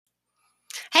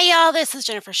y'all. This is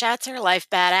Jennifer Schatzer, Life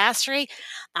Badassery.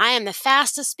 I am the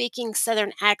fastest speaking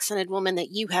Southern accented woman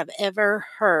that you have ever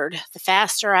heard. The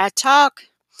faster I talk,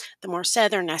 the more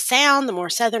Southern I sound. The more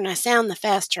Southern I sound, the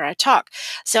faster I talk.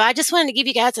 So I just wanted to give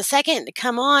you guys a second to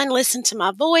come on, listen to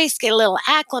my voice, get a little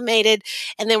acclimated,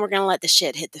 and then we're going to let the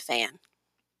shit hit the fan.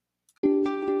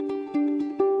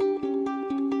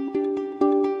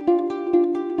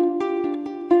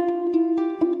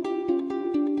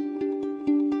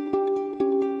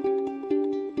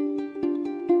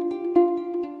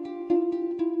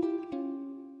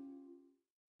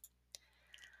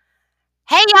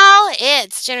 Hey y'all,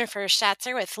 it's Jennifer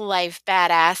Schatzer with Life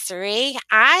Badassery.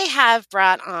 I have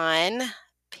brought on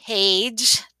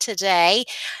Paige today.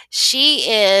 She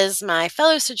is my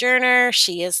fellow sojourner.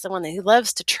 She is the one who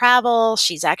loves to travel.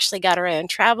 She's actually got her own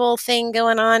travel thing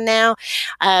going on now.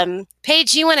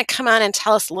 Paige, you want to come on and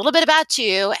tell us a little bit about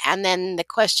you? And then the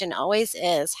question always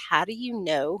is, how do you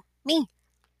know me?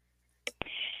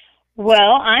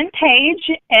 Well, I'm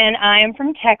Paige, and I am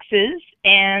from Texas,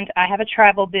 and I have a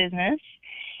travel business.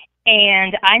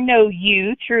 And I know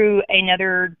you through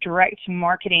another direct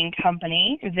marketing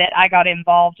company that I got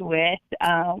involved with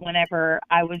whenever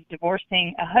I was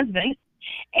divorcing a husband.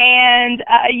 And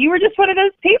you were just one of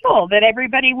those people that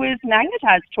everybody was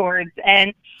magnetized towards.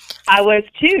 And I was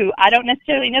too. I don't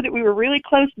necessarily know that we were really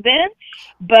close then,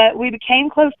 but we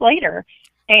became close later.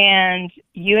 And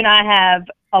you and I have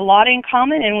a lot in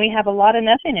common, and we have a lot of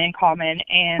nothing in common.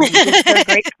 And we just are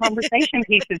great conversation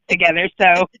pieces together.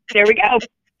 So there we go.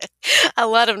 A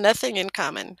lot of nothing in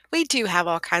common. We do have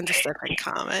all kinds of stuff in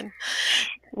common.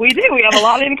 We do. We have a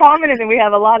lot in common, and then we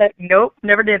have a lot of, nope,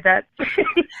 never did that.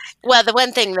 Well, the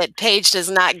one thing that Paige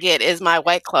does not get is my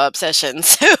White Claw obsession.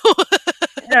 So.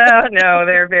 No,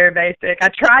 they're very basic. I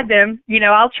tried them. You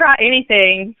know, I'll try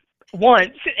anything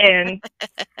once, and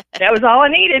that was all I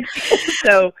needed.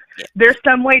 So there's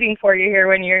some waiting for you here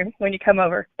when you come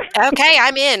over. Okay,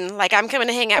 I'm in. Like, I'm coming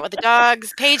to hang out with the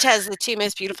dogs. Paige has the two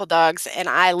most beautiful dogs, and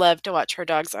I love to watch her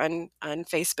dogs on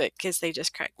Facebook because they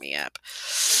just crack me up.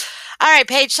 All right,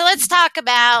 Paige, so let's talk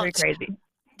about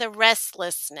the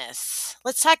restlessness.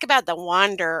 Let's talk about the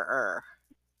wanderer,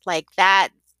 like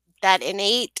that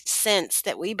innate sense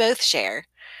that we both share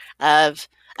of,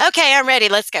 okay, I'm ready,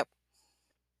 let's go.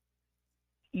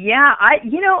 Yeah, I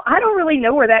don't really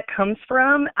know where that comes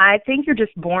from. I think you're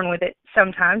just born with it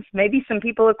sometimes. Maybe some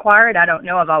people acquire it. I don't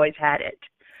know. I've always had it.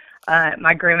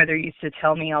 My grandmother used to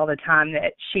tell me all the time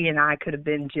that she and I could have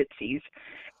been gypsies.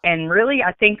 And really,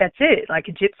 I think that's it, like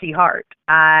a gypsy heart.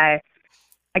 I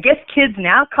guess kids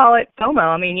now call it FOMO.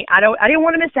 I mean, I didn't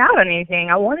want to miss out on anything.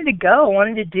 I wanted to go, I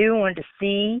wanted to do, I wanted to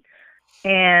see,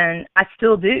 and I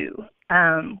still do.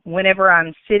 Whenever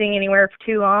I'm sitting anywhere for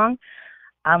too long,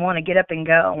 I want to get up and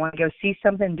go. I want to go see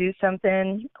something, do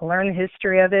something, learn the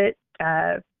history of it,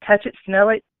 touch it, smell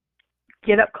it,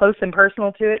 get up close and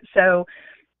personal to it. So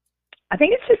I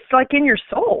think it's just like in your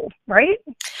soul, right?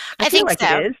 I feel think like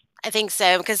so. It is. I think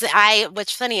so because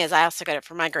what's funny is I also got it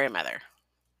from my grandmother,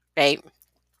 right?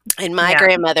 And my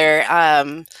grandmother,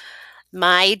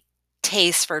 my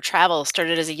taste for travel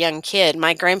started as a young kid.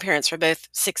 My grandparents were both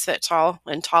 6 foot tall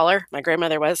and taller. My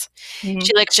grandmother was. Mm-hmm.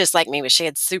 She looks just like me, but she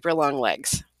had super long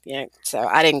legs. Yeah, so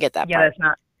I didn't get that part.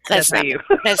 That's not you.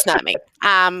 That's not me.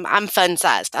 I'm fun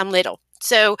sized. I'm little.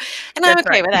 So, and I'm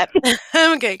okay with that.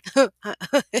 I'm okay.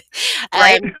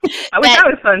 Right. I wish I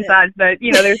was fun sized, but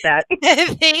there's that.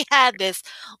 They had this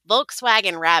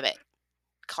Volkswagen Rabbit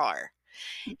car.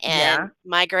 And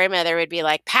my grandmother would be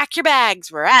like, pack your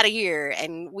bags, we're out of here.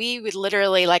 And we would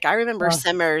literally, like, I remember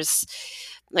summers,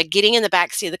 like getting in the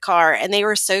back seat of the car, and they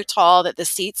were so tall that the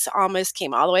seats almost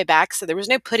came all the way back. So there was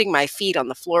no putting my feet on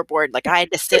the floorboard. Like I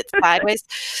had to sit sideways.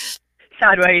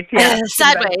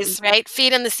 Sideways, right?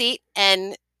 Feet on the seat.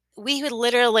 And we would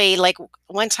literally, like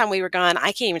one time we were gone,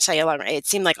 I can't even tell you how long, it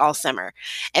seemed like all summer.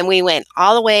 And we went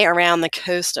all the way around the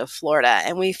coast of Florida,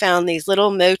 and we found these little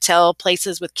motel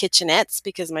places with kitchenettes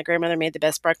because my grandmother made the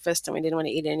best breakfast and we didn't want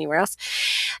to eat it anywhere else.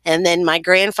 And then my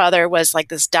grandfather was like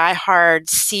this diehard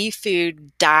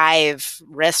seafood dive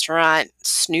restaurant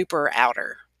snooper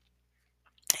outer.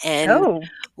 And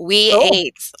we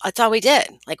ate, that's all we did.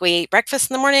 Like we ate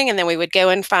breakfast in the morning and then we would go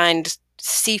and find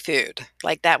seafood.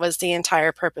 Like that was the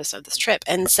entire purpose of this trip.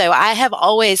 And so I have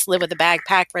always lived with a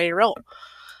backpack ready to roll.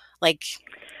 Like,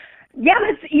 yeah,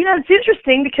 it's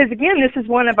interesting because again, this is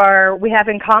one of we have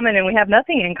in common, and we have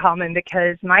nothing in common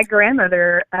because my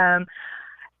grandmother,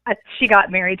 she got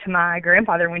married to my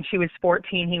grandfather when she was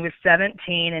 14. He was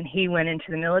 17, and he went into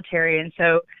the military. And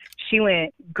so she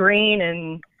went green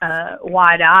and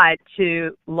wide-eyed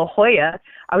to La Jolla.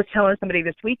 I was telling somebody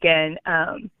this weekend,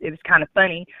 it was kind of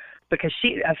funny, because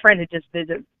a friend had just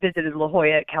visited La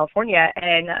Jolla, California,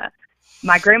 and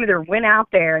my grandmother went out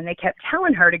there, and they kept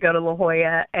telling her to go to La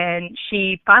Jolla, and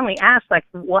she finally asked, like,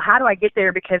 well, how do I get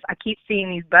there? Because I keep seeing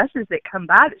these buses that come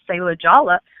by that say La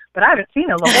Jolla, but I haven't seen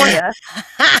a La Jolla.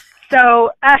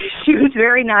 So she was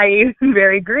very naive and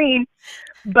very green,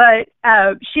 but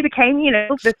she became,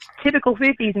 the typical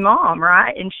 50s mom,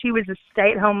 right? And she was a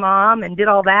stay-at-home mom and did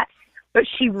all that, but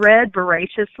she read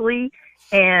voraciously,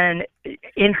 and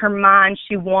in her mind,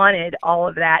 she wanted all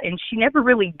of that, and she never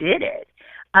really did it.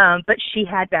 But she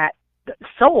had that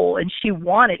soul, and she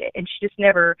wanted it, and she just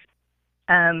never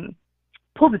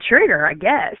pulled the trigger, I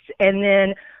guess. And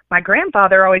then my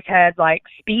grandfather always had, like,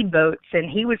 speedboats, and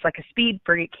he was like a speed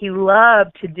freak. He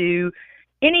loved to do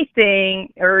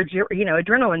anything, or,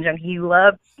 adrenaline junkie. He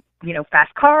loved,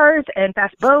 fast cars and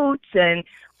fast boats and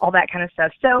all that kind of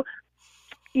stuff. So,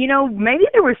 maybe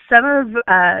there was some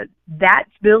of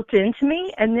that's built into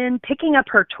me, and then picking up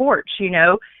her torch,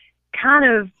 kind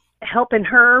of helping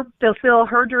her fulfill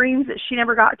her dreams that she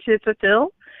never got to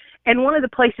fulfill. And one of the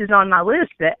places on my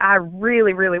list that I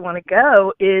really, really want to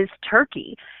go is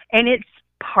Turkey. And it's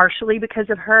partially because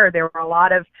of her. There were a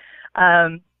lot of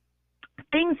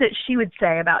things that she would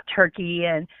say about Turkey,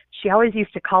 and she always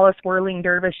used to call us whirling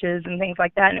dervishes and things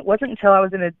like that. And it wasn't until I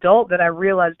was an adult that I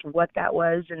realized what that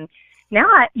was. And now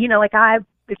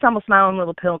it's almost my own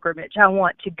little pilgrimage. I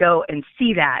want to go and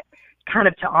see that, kind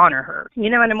of to honor her,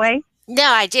 in a way. No,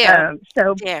 I do.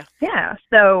 Yeah.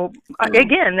 So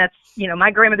again, that's,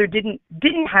 my grandmother didn't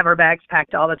have her bags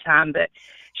packed all the time, but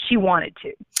she wanted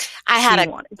to. I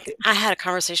had a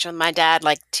conversation with my dad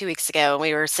like 2 weeks ago, and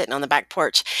we were sitting on the back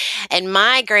porch, and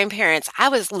my grandparents, I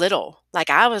was little, like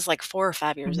I was like 4 or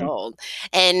 5 years old.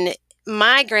 And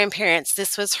my grandparents,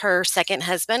 this was her second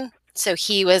husband. So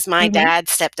he was my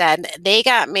dad's stepdad. They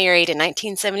got married in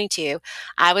 1972.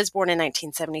 I was born in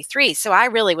 1973. So I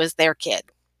really was their kid.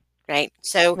 Right.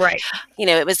 So, right.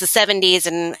 It was the 70s,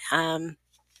 and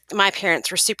my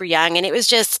parents were super young, and it was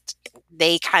just,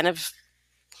 they kind of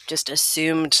just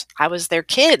assumed I was their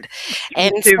kid.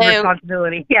 And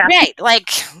responsibility. Yeah. Right. Like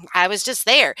I was just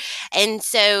there. And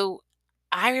so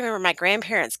I remember my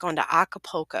grandparents going to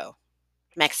Acapulco,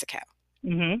 Mexico.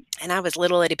 And I was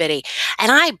little itty bitty,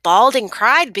 and I bawled and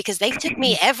cried because they took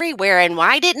me everywhere. And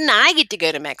why didn't I get to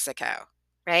go to Mexico?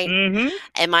 Right.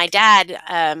 And my dad,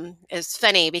 is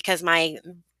funny because my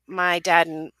dad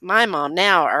and my mom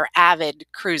now are avid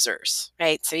cruisers,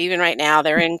 right? So even right now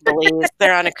they're in Belize,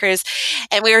 they're on a cruise,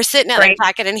 and we were sitting out there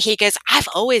talking, and he goes, "I've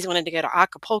always wanted to go to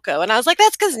Acapulco." And I was like,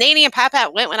 "That's because Nanny and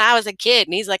Papa went when I was a kid."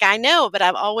 And he's like, "I know, but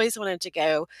I've always wanted to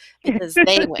go because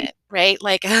they went." Right.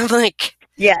 Like, I'm like,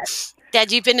 yes. Dad,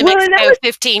 you've been to Mexico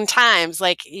 15 times.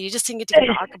 Like, you just didn't get to go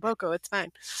to Acapulco. It's fine.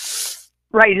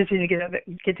 Right, you just didn't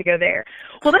get to go there.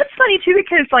 Well, that's funny, too,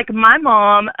 because, like, my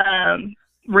mom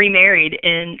remarried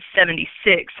in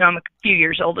 76, so I'm a few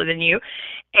years older than you.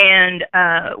 And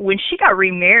when she got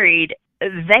remarried,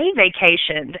 they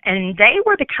vacationed, and they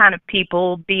were the kind of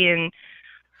people being,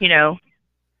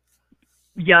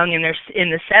 young in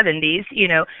the 70s,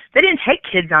 they didn't take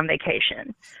kids on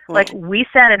vacation. Like, we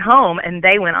sat at home and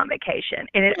they went on vacation,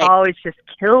 and it always just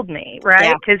killed me,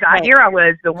 right? Because here I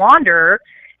was, the wanderer,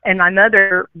 and my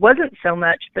mother wasn't so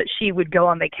much, but she would go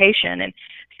on vacation. And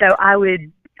so I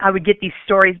would get these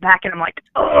stories back, and I'm like,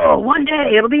 oh, one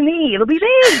day it'll be me.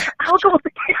 I'll go.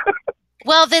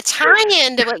 Well, the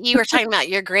tie-in to what you were talking about,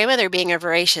 your grandmother being a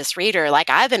voracious reader, like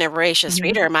I've been a voracious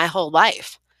reader my whole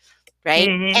life. Right.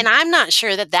 And I'm not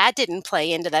sure that didn't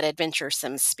play into that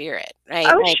adventuresome spirit. Right.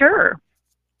 Oh, like, sure.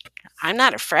 I'm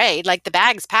not afraid. Like, the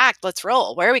bag's packed. Let's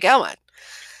roll. Where are we going?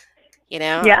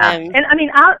 Yeah. And I mean,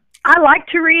 I like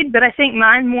to read, but I think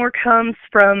mine more comes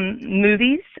from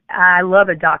movies. I love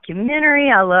a documentary.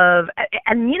 And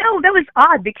that was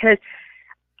odd because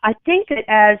I think that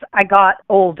as I got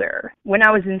older, when I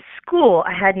was in school,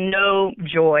 I had no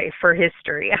joy for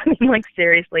history. I mean, like,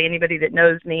 seriously, anybody that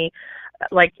knows me,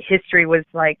 like, history was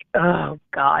like, oh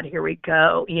God, here we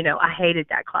go. I hated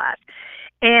that class.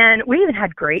 And we even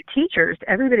had great teachers.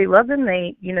 Everybody loved them.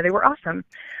 They were awesome.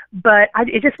 But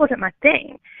it just wasn't my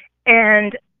thing.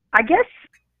 And I guess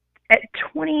at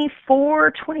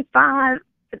 24, 25,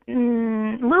 a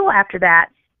little after that,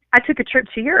 I took a trip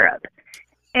to Europe.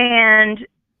 And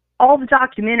all the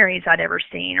documentaries I'd ever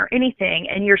seen or anything,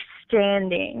 and you're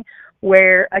standing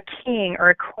where a king or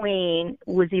a queen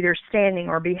was either standing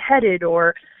or beheaded,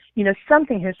 or,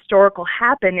 something historical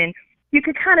happened, and you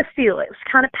could kind of feel it. It was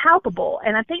kind of palpable.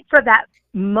 And I think for that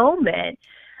moment,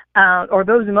 or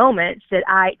those moments that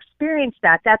I experienced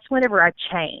that's whenever I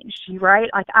changed, right?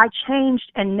 Like I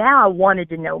changed and now I wanted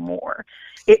to know more.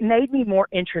 It made me more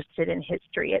interested in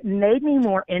history. It made me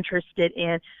more interested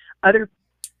in other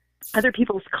other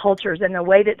people's cultures and the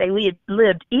way that they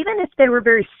lived, even if they were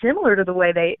very similar to the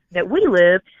way that we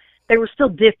live, they were still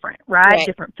different, right? Right.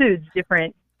 Different foods,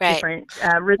 different Right. different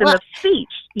rhythm Well, of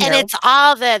speech, and it's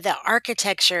all the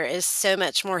architecture is so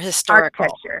much more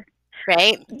historical, architecture.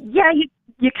 right? Yeah,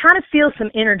 you kind of feel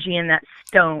some energy in that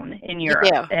stone in You Europe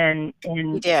do. and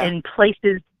You do. in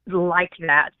places like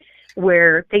that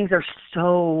where things are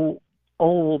so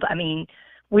old. I mean,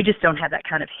 we just don't have that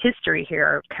kind of history here,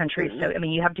 our country. So Mm-mm. I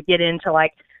mean, you have to get into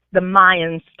like the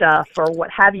Mayan stuff or what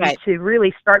have you Right. to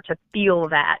really start to feel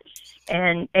that.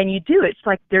 And you do. It's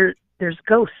like there's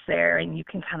ghosts there, and you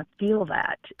can kind of feel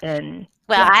that. And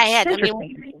Well, yeah, it's I mean,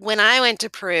 interesting to me. when I went to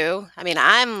Peru, I mean,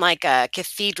 I'm like a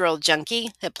cathedral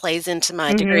junkie. It plays into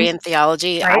my degree Mhm. in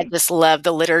theology. I Right? just love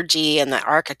the liturgy and the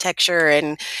architecture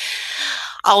and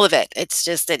all of it. It's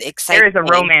just, it There excites is a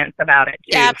me. romance about it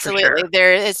Yeah, too, for absolutely. sure.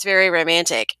 There, it's very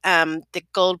romantic. The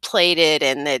gold plated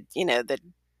and the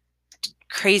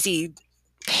crazy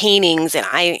paintings and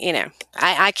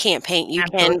I can't paint, you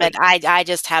can, but Absolutely. I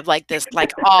just have like this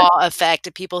like awe effect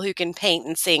of people who can paint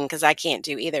and sing because I can't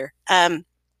do either.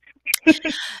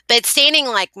 But standing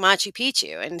like Machu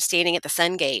Picchu and standing at the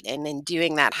Sun Gate and then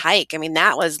doing that hike, I mean,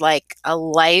 that was like a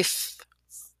life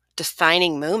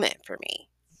defining moment for me,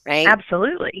 right?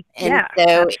 Absolutely. And Yeah,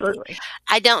 so absolutely.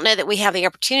 I don't know that we have the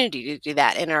opportunity to do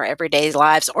that in our everyday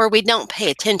lives, or we don't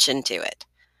pay attention to it.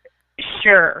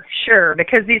 Sure, sure.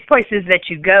 Because these places that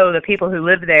you go, the people who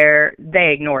live there,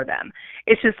 they ignore them.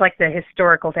 It's just like the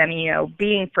historical thing.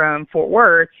 Being from Fort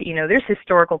Worth, there's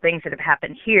historical things that have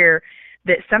happened here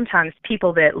that sometimes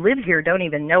people that live here don't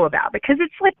even know about because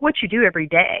it's like what you do every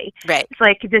day. Right. It's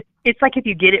like if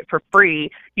you get it for free,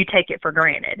 you take it for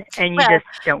granted and you Well, just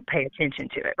don't pay attention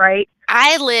to it, right?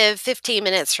 I live 15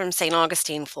 minutes from St.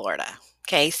 Augustine, Florida.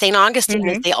 Okay, St. Augustine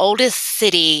is Mhm. the oldest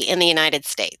city in the United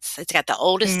States. It's got the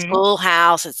oldest Mhm.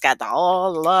 schoolhouse. It's got the la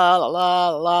la la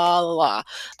la la la.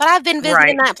 But I've been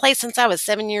visiting Right. that place since I was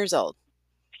 7 years old.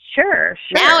 Sure,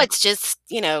 Now sure. it's just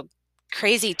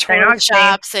crazy St. tourist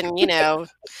Augustine. shops, and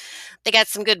they got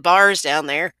some good bars down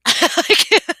there. Like,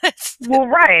 Well,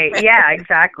 right. Yeah,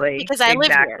 exactly. because I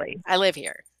live here. Exactly. I live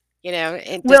here.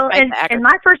 And Well, despite the and agriculture.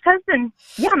 my first husband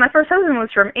was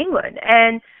from England,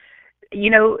 and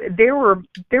there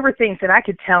were things that I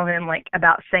could tell him like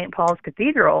about St. Paul's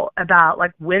Cathedral, about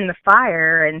like when the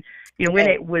fire and when Right.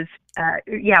 it was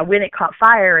when it caught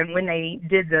fire and when they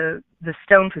did the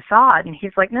stone facade, and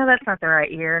he's like, no, that's not the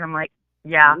right year, and I'm like,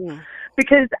 yeah, Mm,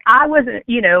 because I wasn't,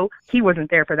 he wasn't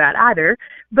there for that either.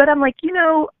 But I'm like,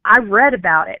 I read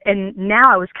about it, and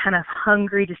now I was kind of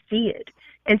hungry to see it,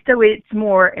 and so it's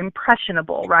more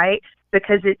impressionable, right?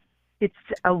 Because it's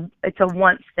a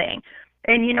once thing,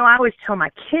 and I always tell my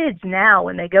kids now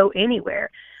when they go anywhere,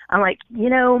 I'm like,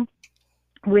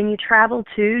 when you travel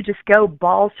too, just go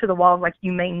balls to the wall, like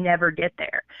you may never get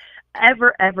there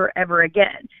ever, ever, ever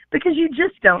again, because you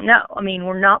just don't know. I mean,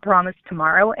 we're not promised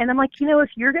tomorrow. And I'm like, if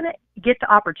you're going to get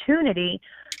the opportunity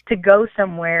to go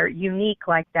somewhere unique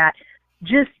like that,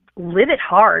 just live it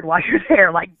hard while you're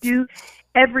there. Like, do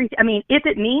everything. I mean, if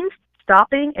it means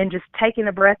stopping and just taking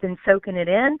a breath and soaking it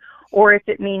in, or if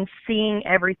it means seeing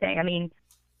everything, I mean,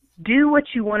 do what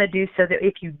you want to do so that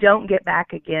if you don't get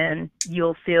back again,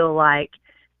 you'll feel like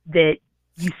that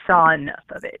you saw enough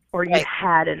of it or you right.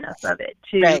 had enough of it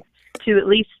Right. to at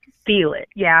least feel it.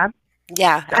 Yeah.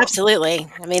 Yeah, So absolutely.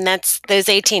 I mean, that's those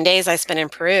 18 days I spent in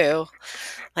Peru,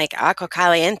 like Agua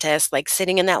Calientes, like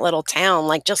sitting in that little town,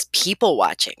 like just people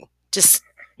watching, just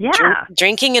yeah.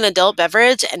 drinking an adult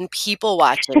beverage and people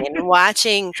watching and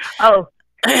watching. Oh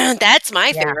That's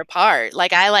my yeah. favorite part.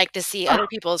 Like, I like to see Oh, other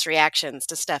people's reactions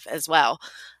to stuff as well.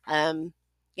 Um,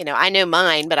 I know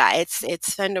mine, but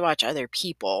it's fun to watch other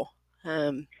people.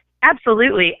 Um,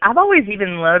 absolutely. I've always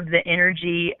even loved the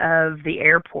energy of the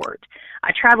airport.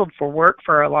 I traveled for work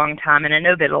for a long time, and I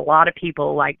know that a lot of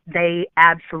people, like, they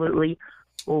absolutely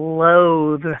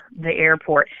loathe the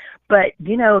airport. But,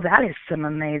 that is some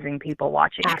amazing people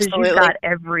watching because you've Absolutely. got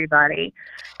everybody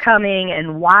coming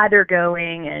and why they're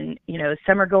going. And,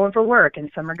 some are going for work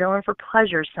and some are going for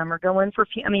pleasure. Some are going for,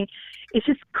 I mean, it's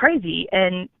just crazy.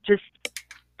 And just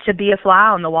to be a fly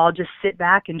on the wall, just sit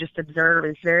back and just observe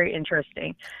is very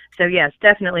interesting. So yes,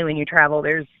 definitely when you travel,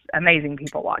 there's amazing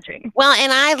people watching. Well,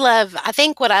 and I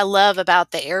think what I love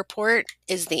about the airport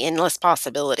is the endless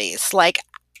possibilities. Like,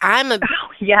 I'm a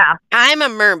Oh yeah. I'm a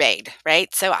mermaid,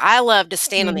 right? So I love to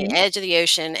stand on the Mhm. edge of the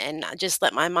ocean and just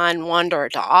let my mind wander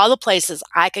to all the places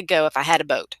I could go if I had a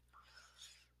boat.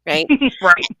 right?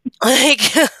 Right. Like,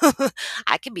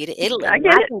 I could be to Italy I and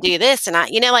get I it. can do this and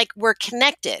like we're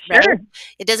connected, right? Sure.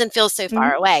 It doesn't feel so Hmm.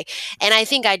 far away. And I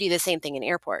think I do the same thing in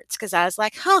airports because I was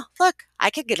like, huh, look, I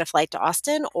could get a flight to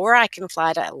Austin or I can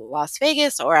fly to Las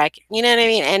Vegas or you know what I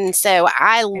mean? And so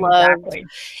I love, Exactly.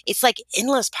 it's like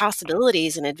endless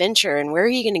possibilities and adventure and where are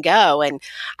you going to go? And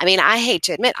I mean, I hate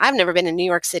to admit, I've never been in New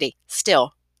York City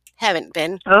still. Haven't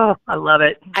been. Oh, I love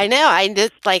it. I know. I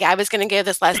did like I was going to go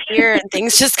this last year, and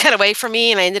things just got away from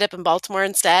me, and I ended up in Baltimore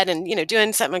instead, and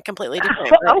doing something completely different.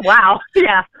 But Oh, wow.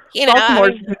 Yeah. I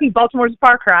Baltimore's mean, Baltimore's a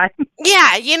far cry.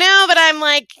 yeah, but I'm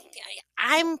like,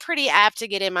 I'm pretty apt to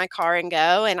get in my car and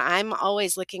go, and I'm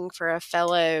always looking for a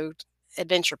fellow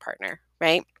adventure partner,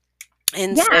 right?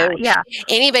 And Yeah, so yeah.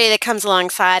 anybody that comes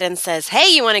alongside and says, "Hey,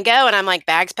 you want to go?" and I'm like,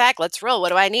 "Bags packed, let's roll. What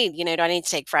do I need? Do I need to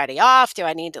take Friday off? Do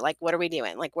I need to like what are we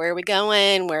doing? Like where are we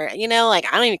going? Where, like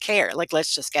I don't even care. Like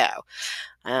let's just go."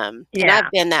 And I've Yeah.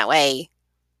 been that way.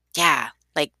 Yeah.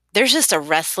 Like there's just a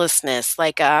restlessness.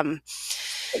 Like Yeah,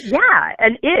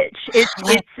 an itch.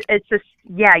 like, It's just,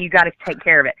 yeah, you got to take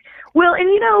care of it. Well, and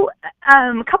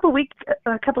a couple of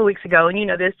weeks ago, and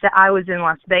this, I was in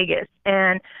Las Vegas,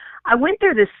 and I went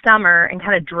there this summer and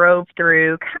kind of drove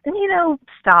through,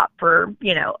 stopped for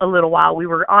a little while. We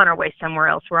were on our way somewhere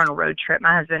else. We're on a road trip,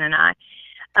 my husband and I.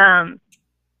 Um,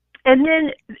 and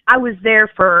then I was there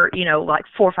for like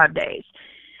 4 or 5 days,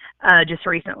 just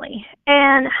recently,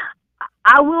 and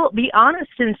I will be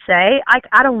honest and say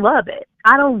I don't love it.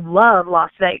 I don't love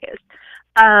Las Vegas.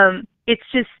 It's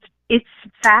just it's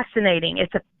fascinating.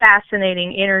 It's a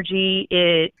fascinating energy.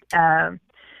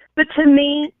 But to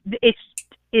me,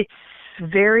 it's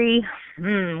very.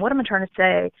 What am I trying to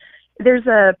say? There's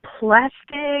a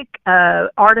plastic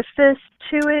artifice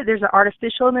to it. There's an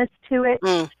artificialness to it.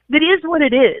 mm, That is what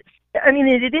it is. I mean,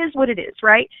 it is what it is,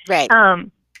 right? right.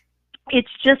 Um,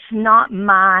 it's just not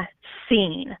my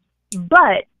scene.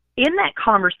 But in that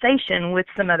conversation with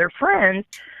some other friends,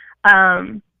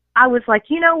 I was like,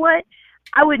 you know what?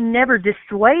 I would never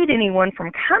dissuade anyone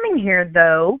from coming here,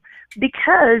 though,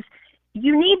 because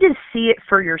you need to see it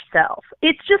for yourself.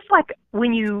 It's just like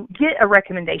when you get a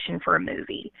recommendation for a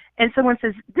movie and someone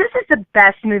says, "This is the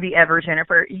best movie ever,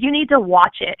 Jennifer. You need to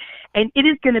watch it, and it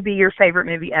is going to be your favorite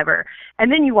movie ever." And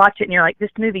then you watch it and you're like,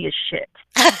 "This movie is shit.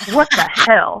 What the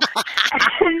hell?"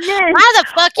 And then, Why the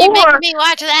fuck you making or me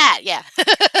watch that? Yeah.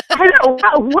 I know,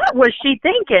 what was she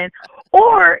thinking?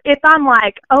 Or if I'm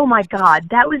like, "Oh my God,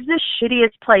 that was the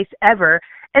shittiest place ever,"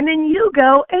 and then you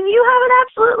go and you have an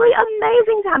absolutely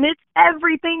amazing time. It's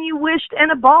everything you wished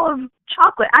and a ball of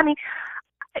chocolate. I mean,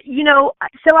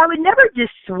 so I would never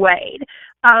dissuade,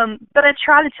 but I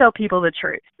try to tell people the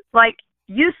truth. Like,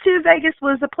 used to, Vegas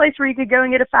was a place where you could go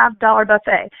and get a $5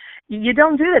 buffet. You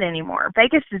don't do that anymore.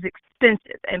 Vegas is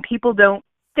expensive, and people don't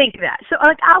think that. So,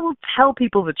 like, I will tell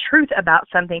people the truth about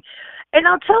something, and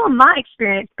I'll tell them my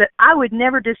experience, but I would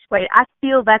never dissuade. I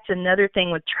feel that's another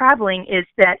thing with traveling is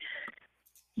that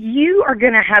you are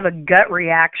going to have a gut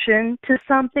reaction to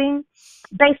something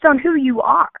based on who you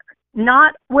are,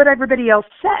 not what everybody else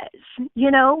says.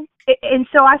 And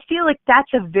so I feel like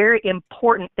that's a very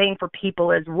important thing for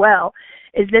people as well,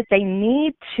 is that they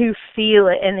need to feel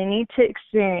it and they need to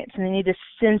experience and they need to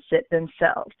sense it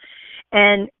themselves.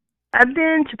 And I've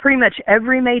been to pretty much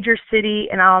every major city,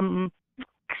 and I'm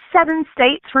 7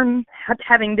 states from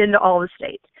having been to all the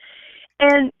states.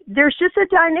 And there's just a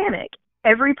dynamic.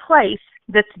 Every place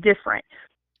that's different.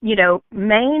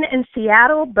 Maine and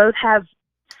Seattle both have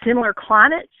similar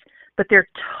climates, but they're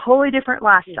totally different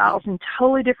lifestyles and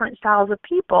totally different styles of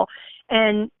people.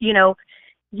 And,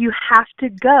 you have to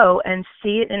go and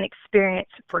see it and experience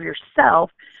for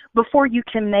yourself before you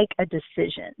can make a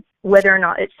decision, whether or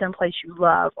not it's someplace you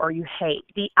love or you hate.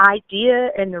 The idea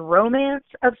and the romance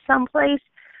of someplace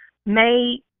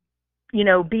may,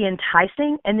 be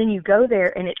enticing, and then you go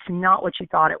there and it's not what you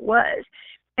thought it was.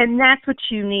 And that's what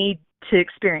you need to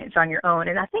experience on your own.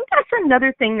 And I think that's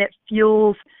another thing that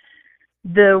fuels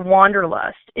the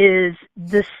wanderlust is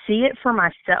the see it for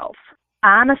myself.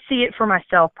 I'm a see it for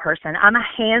myself person. I'm a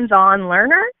hands-on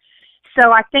learner.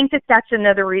 So I think that that's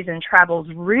another reason travel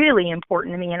is really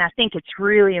important to me. And I think it's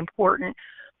really important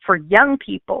for young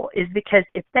people is because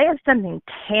if they have something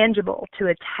tangible to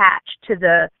attach to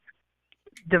the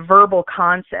verbal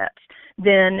concepts,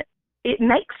 then it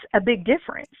makes a big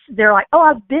difference. They're like, "Oh,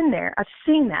 I've been there. I've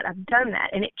seen that. I've done that."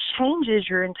 And it changes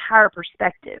your entire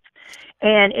perspective.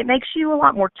 And it makes you a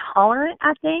lot more tolerant,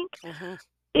 I think. Hmm.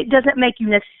 It doesn't make you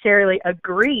necessarily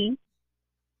agree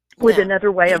with No.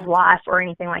 another way of life or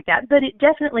anything like that, but it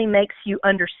definitely makes you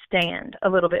understand a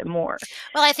little bit more.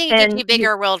 Well, I think it gives And you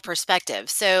bigger world perspective.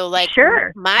 So, like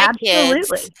sure, my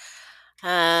kids, absolutely.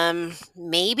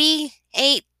 Maybe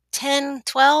 8, 10,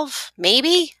 12,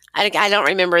 maybe. I don't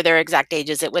remember their exact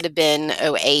ages. It would have been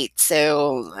 '08,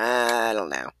 so I don't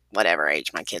know, whatever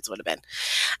age my kids would have been.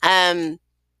 Um,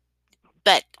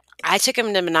 but I took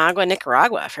them to Managua,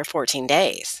 Nicaragua for 14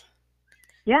 days,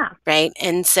 Yeah. right?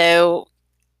 And so,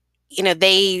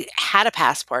 they had a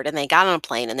passport and they got on a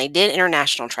plane and they did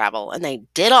international travel and they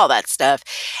did all that stuff.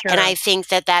 And I Sure. think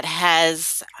that that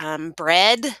has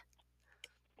bred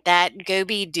that go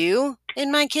be do in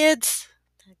my kids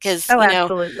because Oh,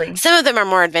 absolutely. some of them are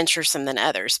more adventuresome than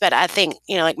others, but I think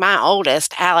like my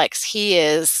oldest Alex,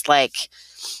 he's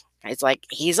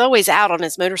always out on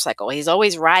his motorcycle, he's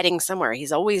always riding somewhere,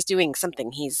 he's always doing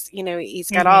something, he's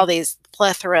got all Mhm. these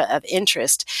plethora of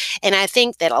interest, and I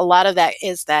think that a lot of that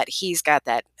is that he's got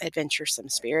that adventuresome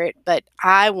spirit, but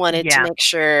I wanted to Yeah. make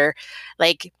sure,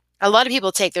 like, a lot of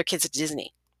people take their kids to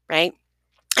Disney, right?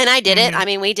 And I did it. I Mhm.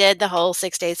 mean, we did the whole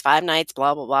 6 days, 5 nights,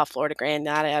 blah, blah, blah, Florida Grand,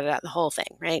 yada, yada, yada, the whole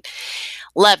thing, right?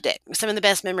 Loved it. Some of the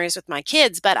best memories with my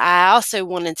kids, but I also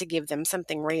wanted to give them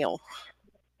something real,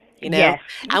 you know? Yes.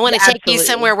 I want to take you Absolutely.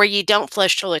 somewhere where you don't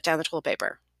flush toilet down the toilet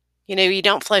paper. You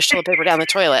don't flush toilet paper down the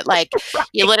toilet. Like,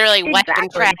 you Right. literally wipe and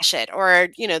Exactly. trash it. Or,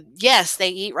 yes, they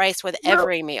eat rice with Well,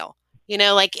 every meal.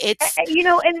 Like it's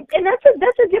and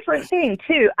that's a different thing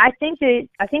too. I think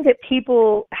that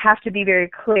people have to be very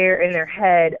clear in their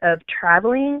head of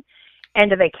traveling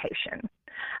and a vacation.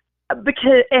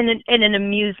 Because and an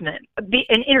amusement,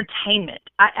 an entertainment.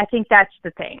 I think that's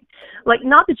the thing. Like,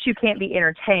 not that you can't be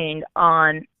entertained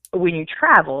on when you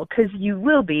travel, because you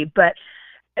will be, but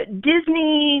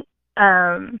Disney,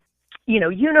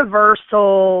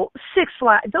 Universal, Six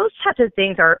Flags, those types of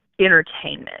things are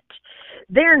entertainment.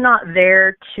 They're not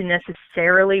there to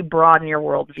necessarily broaden your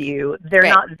worldview. They're right,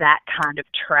 not that kind of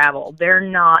travel. They're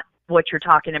not what you're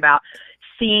talking about,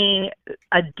 seeing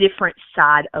a different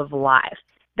side of life.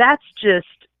 That's just,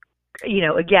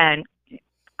 again,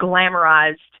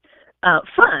 glamorized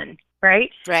fun,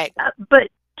 right? right. But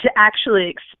to actually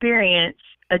experience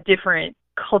a different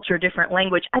culture, different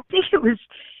language, I think it was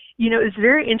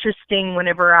very interesting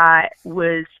whenever I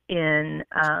was in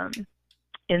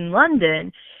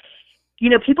London.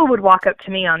 People would walk up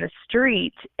to me on the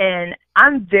street, and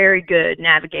I'm very good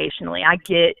navigationally. I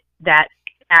get that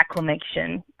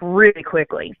acclimation really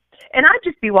quickly. And I'd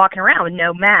just be walking around with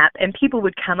no map, and people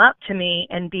would come up to me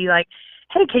and be like,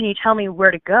 "Hey, can you tell me where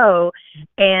to go?"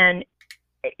 And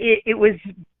it was,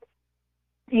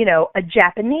 a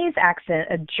Japanese accent,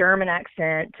 a German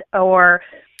accent, or,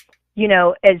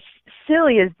 as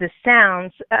silly as this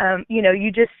sounds,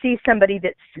 you just see somebody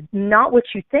that's not what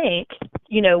you think,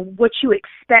 what you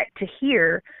expect to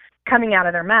hear coming out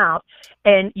of their mouth,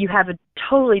 and you have a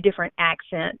totally different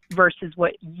accent versus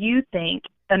what you think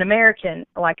an American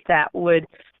like that would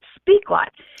speak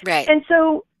like. Right. And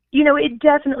so, it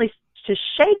definitely to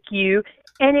shake you,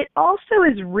 and it also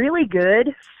is really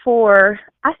good for,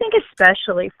 I think,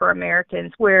 especially for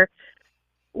Americans, where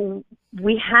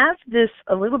we have this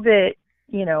a little bit,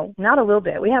 not a little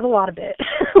bit, we have a lot of it.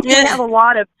 We have a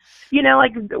lot of,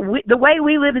 like, the way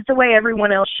we live is the way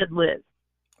everyone else should live.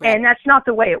 Right, And that's not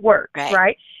the way it works, right,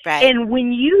 right? right. And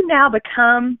when you now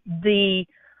become the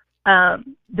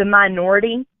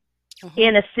minority Hmm.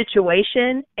 in a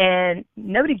situation and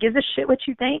nobody gives a shit what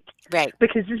you think, Right,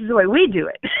 because this is the way we do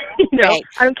it. right,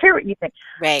 I don't care what you think.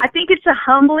 right. I think it's a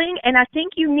humbling, and I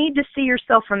think you need to see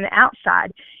yourself from the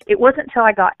outside. It wasn't until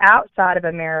I got outside of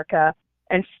America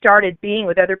and started being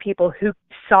with other people who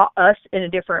saw us in a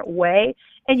different way,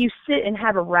 and you sit and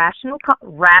have a rational Okay,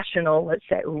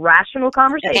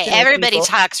 conversation with everybody people.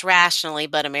 talks rationally,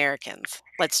 but Americans.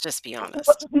 Let's just be Well,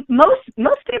 honest.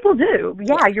 most people do.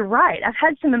 Yeah, Yeah, you're right. I've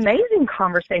had some amazing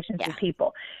conversations yeah. with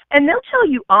people, and they'll tell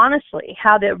you honestly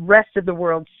how the rest of the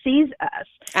world sees us.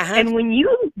 Uh-huh. And when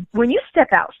you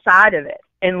step outside of it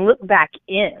and look back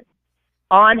in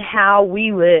on how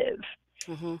we live,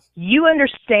 Hmm. you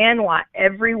understand why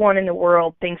everyone in the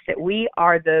world thinks that we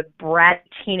are the brat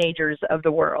teenagers of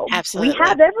the world. We Absolutely.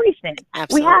 have everything.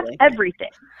 We have Absolutely.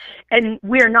 everything. And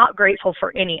we're not grateful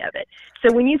for any of it.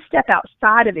 So when you step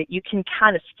outside of it, you can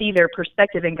kind of see their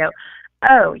perspective and go,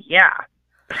 oh, yeah,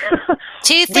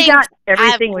 Two we things got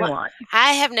everything we want.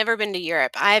 I have never been to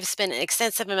Europe. I have spent an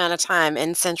extensive amount of time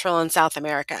in Central and South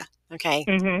America. Okay.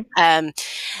 Mhm. Um,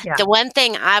 Yeah. the one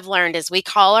thing I've learned is we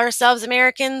call ourselves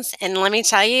Americans, and let me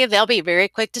tell you, they'll be very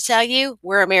quick to tell you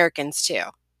we're Americans too.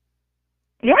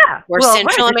 Yeah. We're Well, right,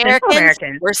 Central the Central Americans,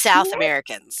 Americans. we're South Mhm.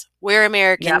 Americans. We're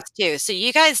Americans Yep. too. So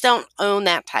you guys don't own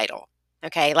that title.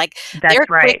 Okay? Like That's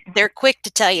right. they're quick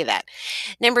to tell you that.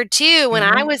 Number 2, when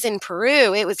I Mhm. was in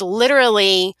Peru, it was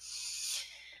literally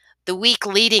the week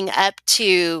leading up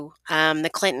to the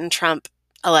Clinton-Trump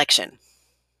election.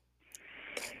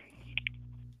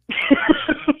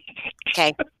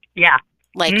 Okay. Yeah.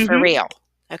 Like for Mhm. real.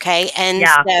 Okay. And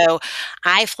Yeah. so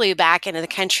I flew back into the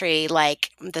country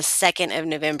like the 2nd of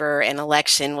November, and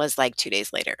election was like 2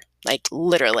 days later, like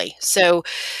literally. So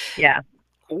Yeah.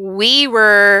 we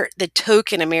were the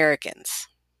token Americans,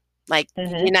 like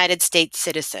Mhm. United States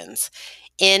citizens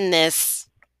in this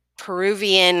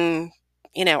Peruvian,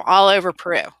 all over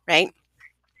Peru, right?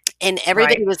 And Right.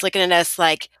 everybody was looking at us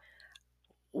like,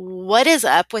 what is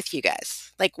up with you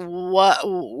guys? Like what's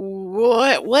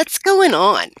going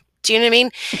on? Do you know what I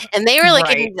mean? And they were Right.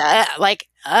 looking like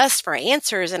us for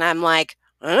answers, and I'm like,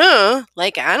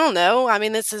 like I don't know. I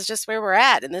mean, this is just where we're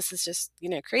at, and this is just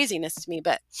craziness to me.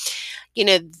 But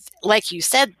like you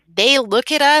said, they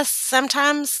look at us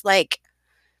sometimes like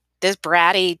this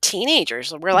bratty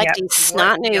teenagers. We're like Yep. these What do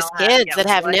snot-nosed y'all have? kids Yeah. that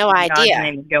have What no in God's idea.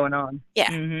 name is going on? Yeah.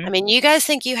 I Mhm. mean, you guys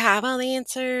think you have all the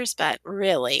answers, but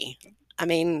really, I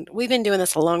mean, we've been doing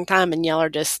this a long time, and y'all are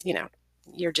just,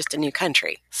 you're just a new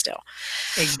country still,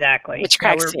 Exactly. which Yeah,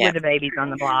 cracks me we're up. the babies on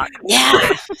the block.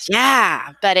 Yeah.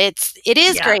 Yeah. But it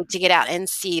is Yeah. great to get out and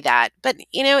see that. But,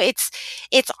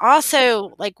 it's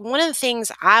also like one of the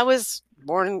things. I was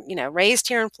born, raised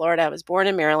here in Florida. I was born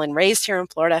in Maryland, raised here in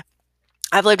Florida.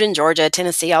 I've lived in Georgia,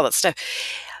 Tennessee, all that stuff.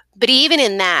 But even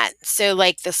in that, so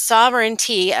like the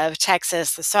sovereignty of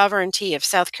Texas, the sovereignty of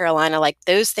South Carolina, like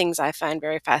those things I find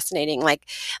very fascinating. Like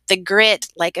the grit,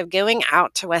 like of going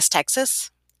out to West Texas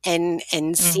and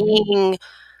Mhm. seeing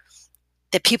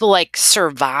that people like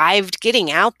survived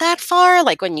getting out that far.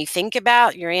 Like when you think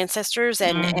about your ancestors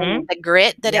and Mhm. the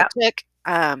grit that it Yep. took,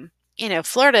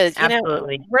 Florida,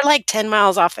 Absolutely. we're like 10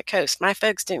 miles off the coast. My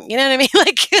folks didn't, you know what I mean?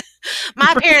 Like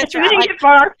my parents We are didn't like, get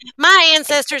far. my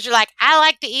ancestors are like, I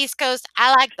like the East Coast.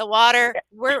 I like the water.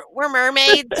 We're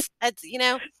mermaids. That's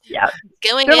Yeah.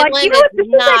 going They're like, you inland know is what? This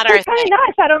is not actually our kind of thing.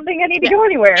 nice. I don't think I need to Yeah, go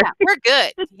anywhere. yeah, we're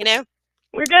good.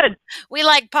 We're good. We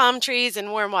like palm trees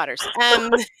and warm waters.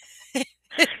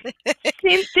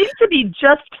 Seems to be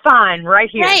just fine right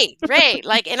here. Right, right.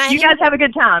 Like, and I You think guys about have a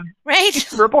good time.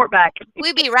 right, Report back.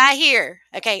 we'd be right here.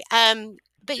 Okay.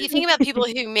 But you think about people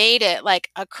who made it like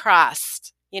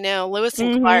across. Lewis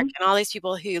and Clark Mhm. and all these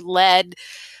people who led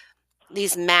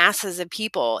these masses of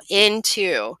people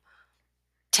into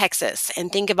Texas,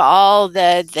 and think of all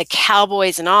the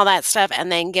cowboys and all that stuff,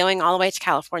 and then going all the way to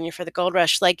California for the gold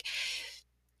rush. Like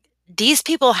these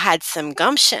people had some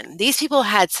gumption. These people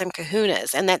had some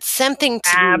kahunas, and that's something to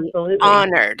be Absolutely.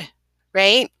 honored,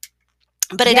 right?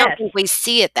 But I don't Yes. think we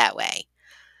see it that way.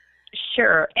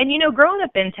 Sure. And growing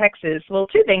up in Texas, well,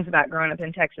 two things about growing up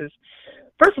in Texas.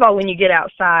 First of all, when you get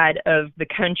outside of the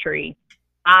country,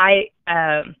 I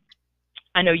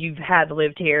know you've had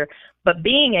lived here, but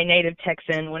being a native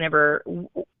Texan, whenever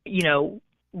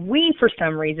we for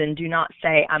some reason do not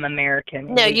say I'm American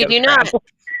when No, we you go do not. travel.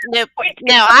 Nope. We do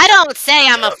No, I not. don't say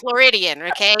I'm a Floridian,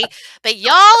 okay? But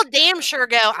y'all damn sure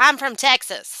go, I'm from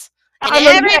Texas. And I'm a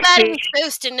Mexican. everybody's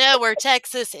supposed to know where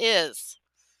Texas is.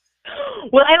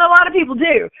 Well, and a lot of people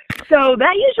do. So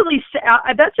that usually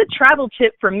that's a travel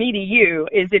tip from me to you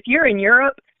is if you're in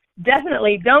Europe,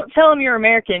 definitely don't tell them you're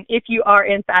American if you are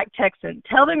in fact Texan.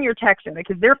 Tell them you're Texan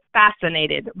because they're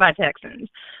fascinated by Texans.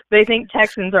 They think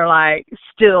Texans are like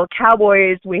still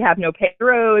cowboys. We have no paved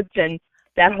roads and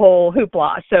that whole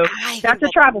hoopla. So I think that's a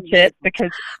that's travel tip amazing.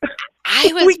 because I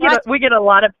we was get watching, we get a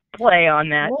lot of play on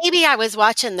that. maybe I was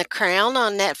watching The Crown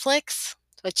on Netflix,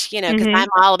 which, because Mhm. I'm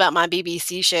all about my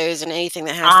BBC shows and anything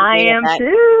that has to I do with am that.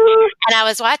 too. And I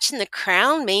was watching The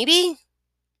Crown, maybe,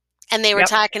 and they were Yep.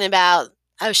 talking about,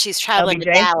 oh, she's traveling to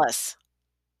LBJ. Dallas,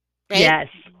 right? Yes.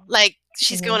 Like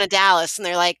she's Mhm. going to Dallas,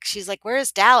 and she's like,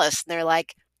 where's Dallas? And they're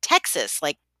like, Texas,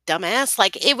 like dumbass.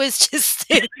 Like it was just,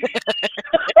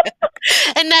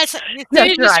 and that's as soon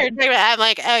That's as you right. start talking about it, I'm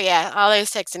like, oh yeah, all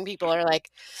those Texan people are like,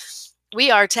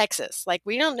 we are Texas. Like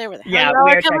we don't know where the hell Yeah, y'all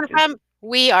we are are coming Texas. from.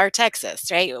 We are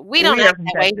Texas, right? We don't We act are from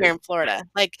that way here Texas. in Florida.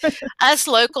 Like us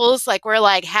locals, like we're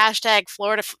like hashtag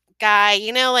Florida guy,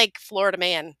 like Florida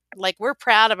man. Like we're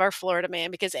proud of our Florida man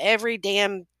because every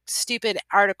damn stupid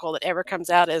article that ever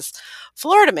comes out is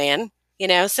Florida man,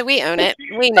 so we own it.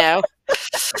 We know.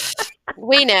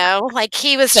 We know. Like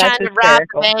he was That's trying to rob the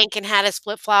hysterical. bank and had his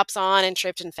flip flops on and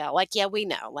tripped and fell. Like, yeah, we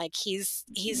know. Like You,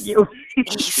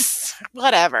 he's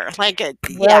whatever. Like, well,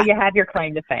 yeah, you have your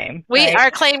claim to fame, we right?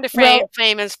 our claim to Well,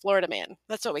 fame is Florida man.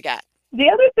 That's what we got. the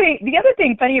other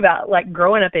thing funny about like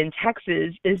growing up in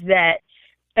Texas is that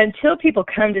until people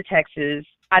come to Texas,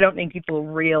 I don't think people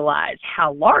realize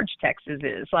how large Texas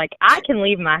is. Like I can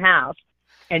leave my house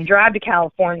and drive to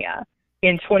California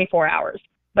in 24 hours,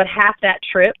 but half that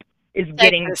trip is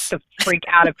getting Texas. the freak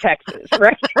out of Texas,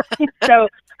 right? So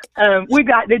we've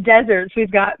got the deserts,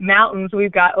 we've got mountains,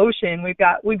 we've got ocean, we've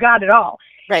got it all,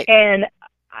 Right. and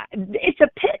it's a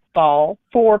pitfall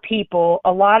for people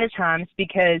a lot of times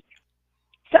because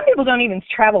some people don't even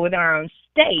travel within our own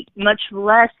state, much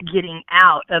less getting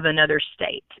out of another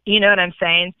state. You know what I'm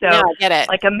saying? No, So, I get it.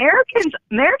 like Americans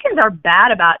are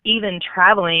bad about even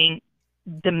traveling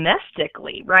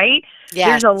domestically, right? Yes.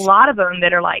 There's a lot of them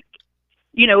that are like,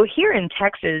 you know, here in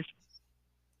Texas,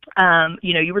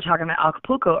 you know, you were talking about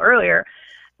Acapulco earlier.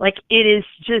 Like, it is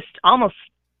just almost,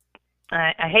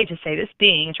 I hate to say this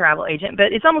being a travel agent,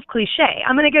 but it's almost cliche.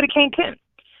 I'm going to go to Cancun.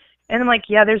 And I'm like,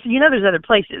 yeah, there's other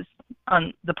places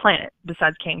on the planet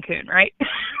besides Cancun, right?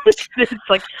 It's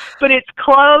like, but it's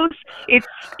close, it's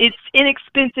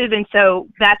inexpensive, and so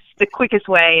that's the quickest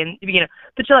way. And you know,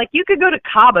 but you're like, you could go to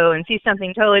Cabo and see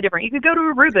something totally different. You could go to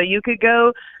Aruba. You could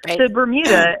go Right. to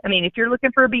Bermuda. I mean, if you're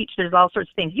looking for a beach, there's all sorts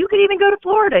of things. You could even go to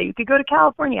Florida. You could go to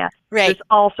California. Right. There's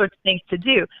all sorts of things to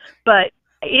do. But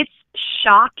it's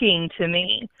shocking to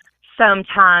me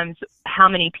sometimes how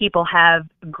many people have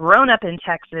grown up in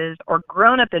Texas or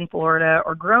grown up in Florida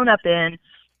or grown up in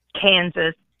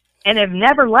Kansas and have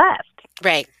never left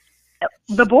Right.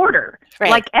 the border, Right.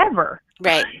 like ever.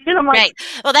 Right. And I'm like, Right.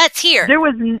 Well, that's here. there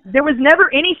was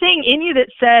never anything in you that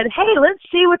said, "Hey, let's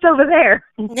see what's over there."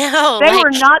 No, They like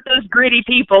were not those gritty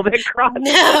people that crossed.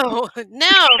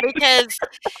 no, because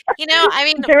I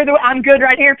mean, They were the "I'm good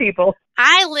right here" people.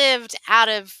 I lived out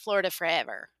of Florida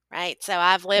forever, right? So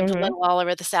I've lived a Mhm. little all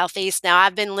over the Southeast. Now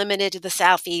I've been limited to the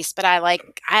Southeast, but I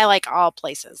like all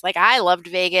places. Like I loved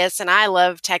Vegas and I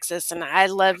love Texas and I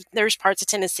love there's parts of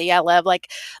Tennessee I love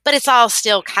but it's all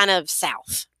still kind of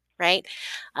south, right?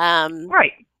 Um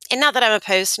Right. and not that I'm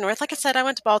opposed to North. Like I said, I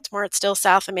went to Baltimore. It's still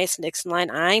south of Mason-Dixon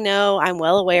line. I know, I'm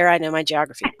well aware. I know my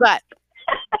geography, but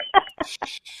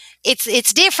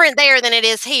it's different there than it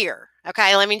is here.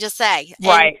 Okay, let me just say. And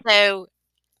Right. so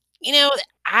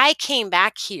I came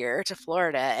back here to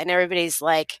Florida and everybody's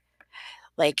like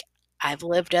I've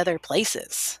lived other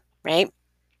places, right?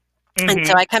 And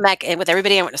so Mhm. I come back and with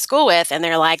everybody I went to school with and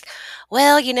they're like,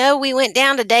 "Well, we went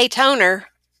down to Daytona."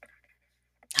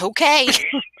 Okay.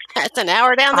 That's an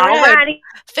hour down the All road. righty.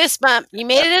 Fist bump. You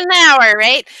made it in an hour,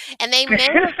 right? And they may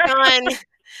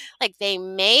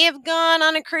have gone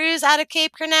on a cruise out of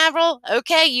Cape Canaveral.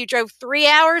 Okay, you drove 3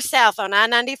 hours south on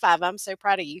I-95. I'm so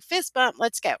proud of you. Fist bump.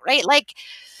 Let's go. Right? Like,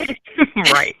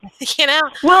 Right. you know,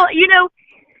 Well,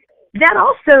 that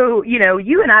also,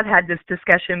 you and I've had this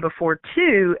discussion before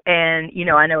too, and,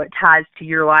 I know it ties to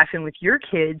your life and with your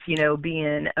kids,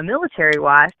 being a military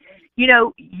wife, you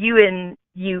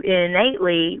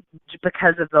innately,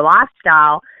 because of the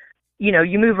lifestyle,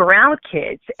 you move around with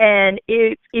kids. And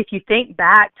if you think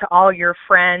back to all your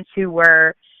friends who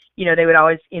were, they would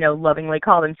always, lovingly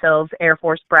call themselves Air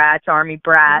Force brats, Army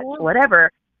brats,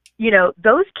 whatever,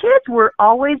 those kids were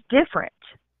always different,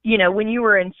 when you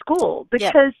were in school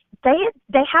yeah, because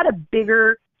they had a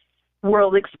bigger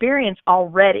world experience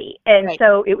already. And right,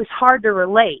 so it was hard to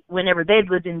relate whenever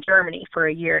they'd lived in Germany for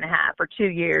a year and a half or 2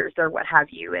 years or what have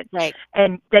you. right.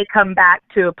 And they come back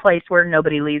to a place where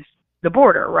nobody leaves the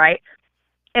border, right?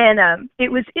 And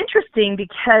it was interesting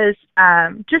because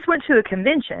just went to a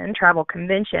travel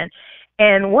convention,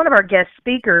 and one of our guest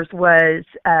speakers was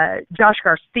Josh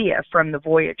Garcia from the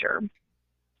Voyager.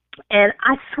 And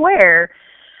I swear,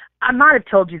 I might have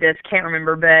told you this, can't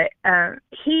remember, but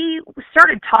he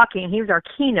started talking. He was our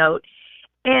keynote,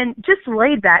 and just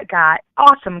laid back guy,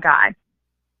 awesome guy.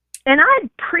 And I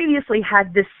had previously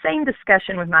had this same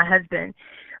discussion with my husband,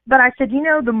 but I said,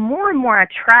 the more and more I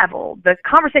travel, the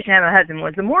conversation I had with my husband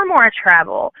was, the more and more I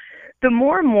travel, the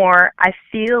more and more I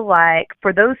feel like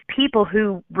for those people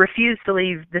who refuse to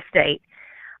leave the state,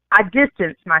 I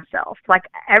distance myself. Like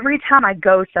every time I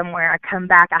go somewhere, I come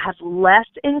back, I have less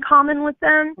in common with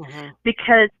them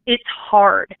because it's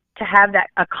hard to have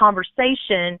a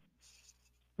conversation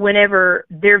whenever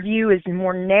their view is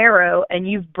more narrow and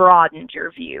you've broadened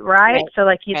your view, right? So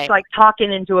like it's like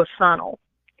talking into a funnel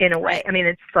in a way. Right. I mean,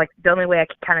 it's like the only way I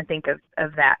can kind of think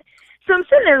of that. So I'm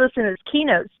sitting there listening to this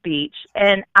keynote speech,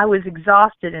 and I was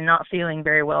exhausted and not feeling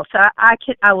very well. So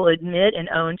I will admit and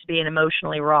own to being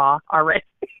emotionally raw already.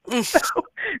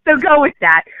 so go with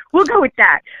that. We'll go with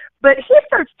that. But he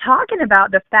starts talking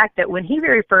about the fact that when he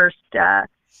very first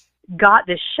got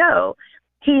this show,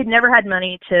 he had never had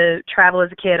money to travel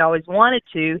as a kid, always wanted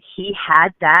to. He had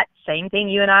that same thing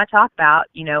you and I talked about.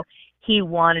 He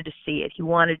wanted to see it. He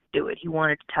wanted to do it. He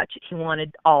wanted to touch it. He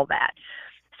wanted all that.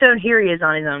 So here he is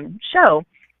on his own show.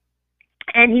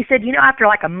 And he said, after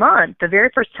like a month, the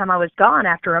very first time I was gone,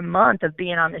 after a month of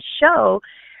being on the show,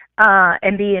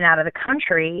 and being out of the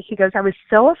country, he goes, I was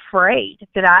so afraid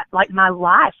that my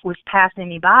life was passing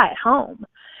me by at home.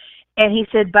 And he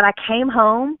said, but I came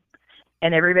home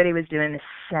and everybody was doing the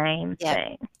same Yep.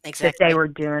 thing that they Exactly. were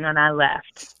doing when I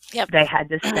left. Yep. They had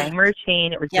the same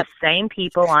routine. It was the Yep. same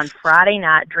people on Friday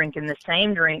night drinking the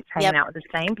same drinks, hanging Yep. out with the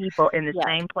same people in the Yep.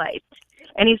 same place.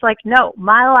 And he's like, no,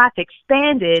 my life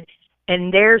expanded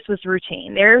and theirs was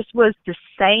routine. Theirs was the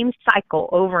same cycle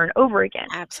over and over again.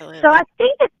 So Absolutely.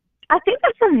 I think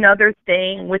that's another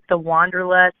thing with the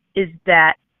wanderlust is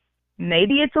that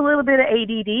maybe it's a little bit of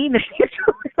ADD, maybe it's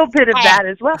a little bit of Hey, that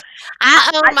as well. I,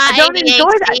 I I, own I my don't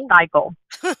enjoy that ADHD. cycle.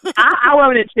 I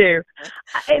own it too.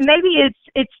 Maybe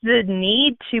it's the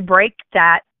need to break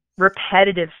that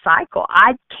repetitive cycle.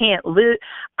 I can't live.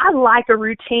 I like a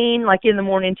routine, like in the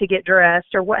morning to get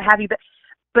dressed or what have you.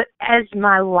 But as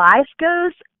my life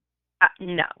goes,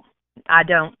 no, I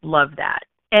don't love that.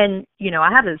 And I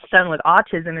have a son with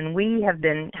autism, and we have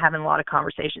been having a lot of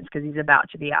conversations because he's about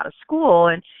to be out of school,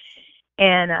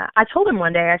 and I told him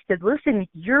one day, I said, listen,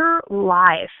 your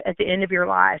life, at the end of your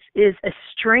life, is a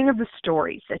string of the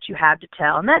stories that you have to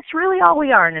tell. And that's really all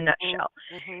we are in a nutshell.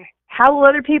 Mm-hmm. How will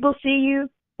other people see you?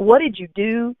 What did you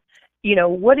do?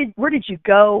 Where did you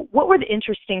go? What were the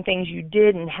interesting things you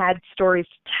did and had stories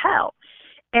to tell?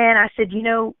 And I said,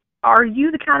 are you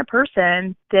the kind of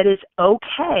person that is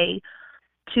okay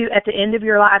to, at the end of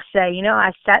your life, say,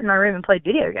 I sat in my room and played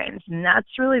video games, and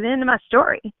that's really the end of my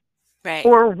story? Right.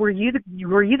 Or were you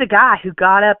the guy who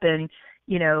got up and,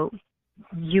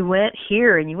 you went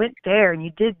here and you went there and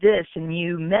you did this and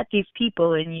you met these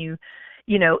people and even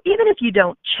if you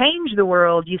don't change the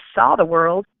world, you saw the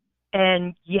world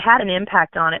and you had an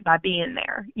impact on it by being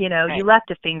there. Right. You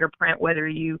left a fingerprint whether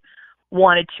you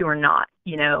wanted to or not.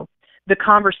 The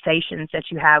conversations that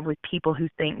you have with people who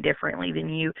think differently than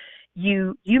you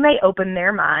may open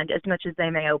their mind as much as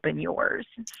they may open yours.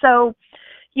 So,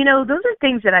 those are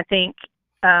things that I think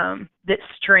that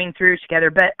string through together.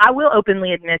 But I will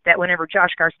openly admit that whenever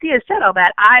Josh Garcia said all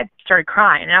that, I started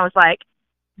crying. And I was like,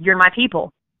 you're my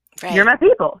people. Right. You're my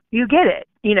people. You get it.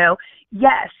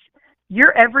 Yes,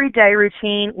 your everyday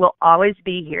routine will always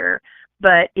be here.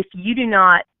 But if you do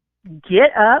not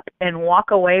get up and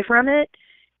walk away from it,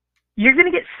 you're going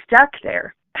to get stuck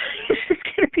there. You're just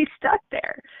going to be stuck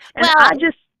there. And Well, I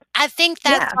I think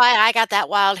that's why I got that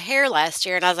wild hair last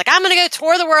year, and I was like, I'm going to go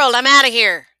tour the world. I'm out of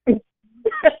here.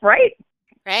 right.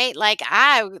 Right? Like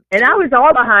And I was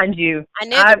all behind you. I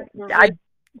knew the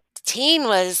routine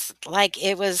was like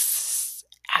I was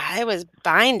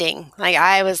binding. Like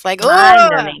I was like, mind oh,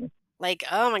 numbing. like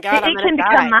oh my god, I'm It gonna can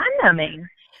become die. mind numbing.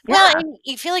 Well, Yeah. and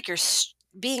you feel like you're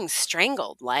being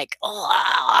strangled, like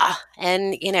oh,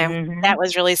 and that Mhm.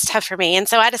 was really tough for me. And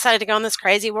so I decided to go on this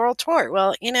crazy world tour.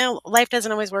 Well, life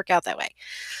doesn't always work out that way.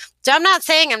 So I'm not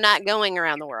saying I'm not going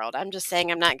around the world. I'm just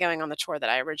saying I'm not going on the tour that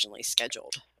I originally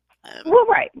scheduled. Well,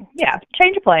 right. Yeah.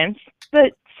 Change of plans,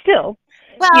 but still,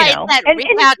 Well, it's that and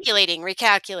recalculating.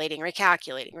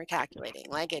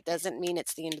 Like, it doesn't mean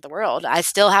it's the end of the world. I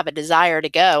still have a desire to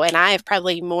go, and I have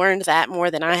probably mourned that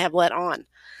more than I have let on.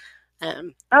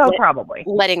 probably.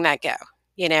 Letting that go,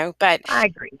 but I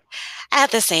agree.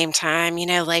 at the same time,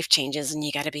 life changes and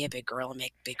you got to be a big girl and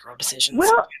make big girl decisions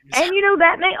Well, sometimes. and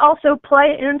that may also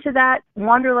play into that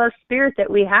wanderlust spirit that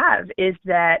we have is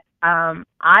that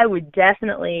I would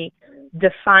definitely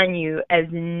define you as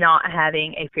not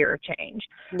having a fear of change.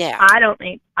 Yeah. I don't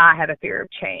think I have a fear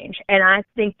of change. And I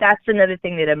think that's another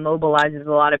thing that immobilizes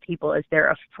a lot of people is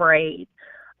they're afraid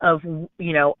of,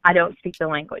 I don't speak the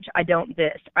language. I don't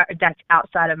this. That's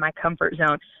outside of my comfort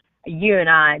zone. You and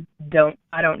I don't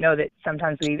know that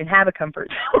sometimes we even have a comfort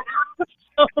zone.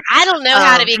 So, I don't know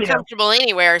how to be comfortable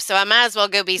anywhere, so I might as well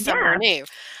go be somewhere new,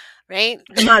 right?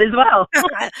 Might as well.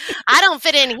 I don't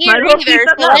fit in here either,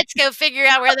 so let's go figure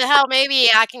out where the hell maybe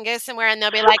I can go somewhere and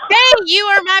they'll be like, hey, you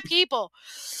are my people.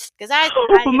 Because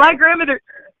my grandmother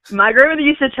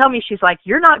used to tell me, she's like,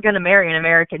 you're not going to marry an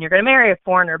American. You're going to marry a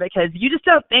foreigner because you just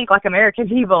don't think like American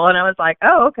people. And I was like,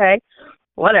 oh, okay,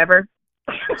 whatever.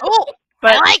 Cool.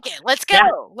 But I like it. Let's go. Yeah,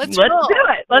 let's do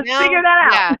it. Let's figure that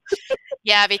out.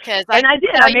 Yeah, because I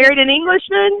married an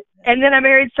Englishman, and then I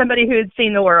married somebody who had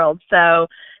seen the world. So,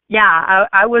 yeah,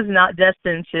 I was not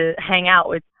destined to hang out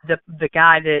with the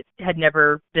guy that had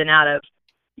never been out of,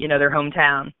 their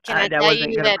hometown. That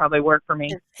wasn't going to probably work for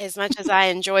me. As much as I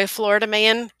enjoy Florida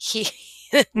man,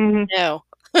 no.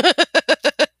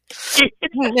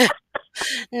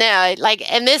 No,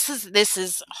 and this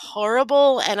is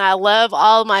horrible, and I love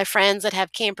all my friends that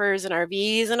have campers and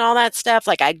RVs and all that stuff.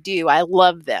 Like I do, I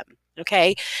love them.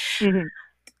 Okay, mm-hmm.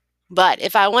 But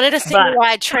if I wanted a single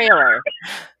wide trailer,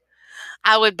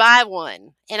 I would buy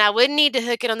one, and I wouldn't need to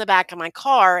hook it on the back of my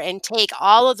car and take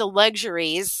all of the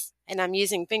luxuries, and I'm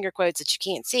using finger quotes that you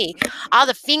can't see, all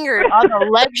the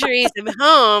luxuries of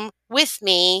home with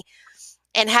me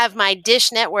and have my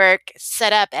dish network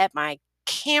set up at my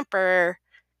camper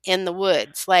in the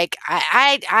woods. Like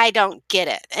I don't get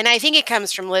it. And I think it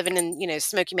comes from living in,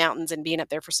 Smoky Mountains and being up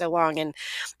there for so long. And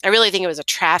I really think it was a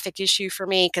traffic issue for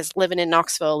me because living in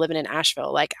Knoxville, living in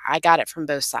Asheville, like I got it from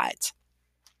both sides.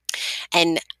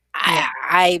 And Yeah.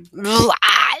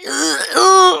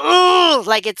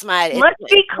 like Let's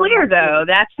be it's one of my clear though, things.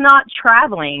 that's not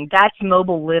traveling. That's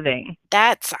mobile living.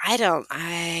 That's I don't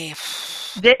I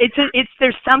It's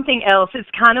there's something else. It's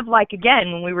kind of like,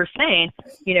 again, when we were saying,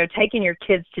 taking your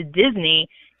kids to Disney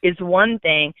is one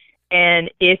thing,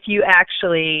 and if you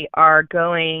actually are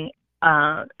going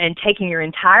and taking your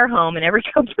entire home and every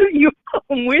comfort of your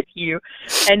home with you,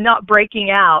 and not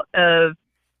breaking out of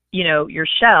your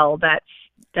shell, that's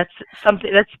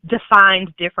something that's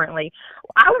defined differently.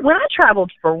 When I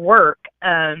traveled for work,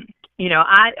 I,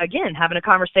 again, having a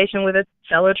conversation with a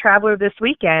fellow traveler this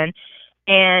weekend,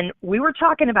 and we were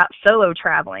talking about solo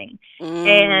traveling.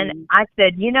 And mm, I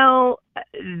said,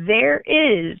 there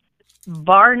is,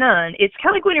 bar none, it's kind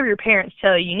of like whenever your parents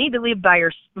tell you need to live by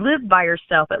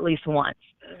yourself at least once.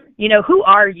 Who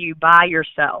are you by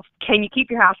yourself? Can you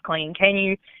keep your house clean? Can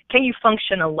you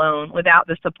function alone without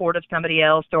the support of somebody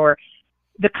else or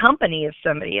the company of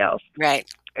somebody else?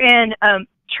 right. And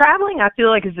traveling, I feel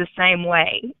like, is the same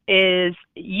way. Is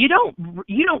you don't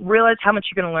realize how much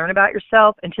you're going to learn about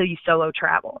yourself until you solo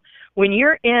travel. When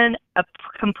you're in a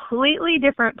completely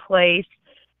different place,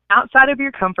 outside of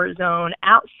your comfort zone,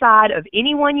 outside of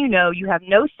anyone you have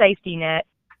no safety net.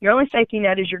 Your only safety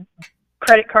net is your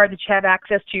credit card that you have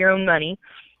access to your own money,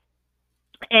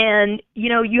 and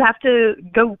you have to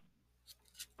go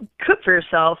cook for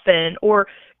yourself or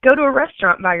go to a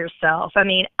restaurant by yourself. I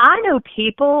mean, I know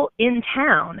people in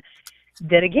town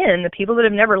that, again, the people that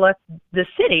have never left the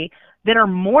city, that are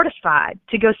mortified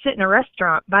to go sit in a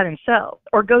restaurant by themselves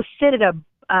or go sit at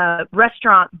a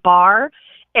restaurant bar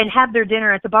and have their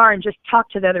dinner at the bar and just talk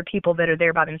to the other people that are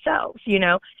there by themselves.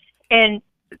 And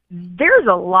there's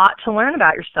a lot to learn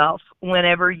about yourself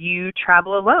whenever you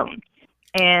travel alone.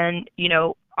 And,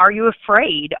 are you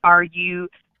afraid? Are you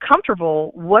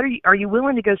comfortable? Are you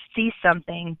willing to go see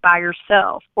something by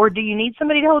yourself? Or do you need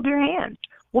somebody to hold your hand?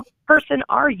 What person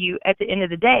are you at the end of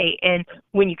the day? And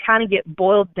when you kind of get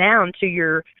boiled down to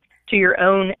your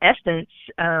own essence,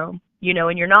 and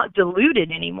you're not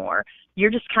diluted anymore, you're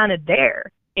just kind of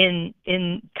there in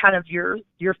kind of your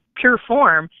pure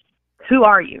form. Who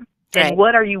are you? And Right.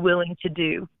 what are you willing to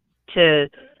do to,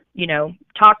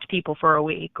 talk to people for a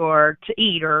week or to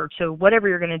eat or to whatever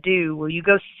you're going to do? Will you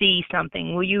go see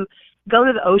something? Will you go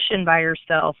to the ocean by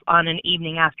yourself on an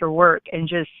evening after work and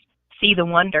just see the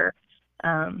wonder?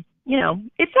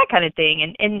 It's that kind of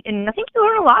thing. And I think you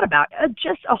learn a lot about,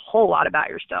 just a whole lot about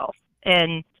yourself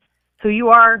and who you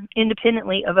are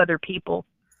independently of other people.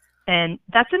 And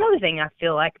that's another thing I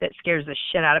feel like that scares the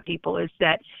shit out of people, is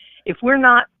that if we're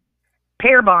not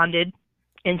pair bonded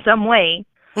in some way,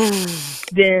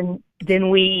 then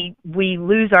we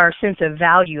lose our sense of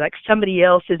value. Like somebody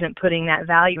else isn't putting that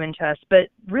value into us. But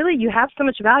really, you have so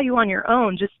much value on your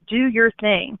own. Just do your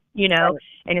thing. Right.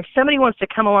 And if somebody wants to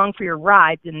come along for your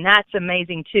ride, then that's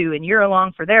amazing too, and you're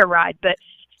along for their ride. But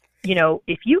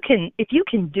if you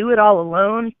can do it all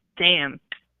alone, damn,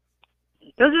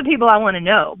 those are the people I want to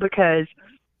know, because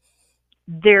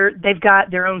they've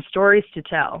got their own stories to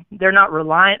tell. They're not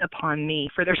reliant upon me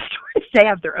for their stories. They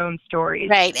have their own stories,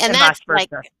 Right. And and vice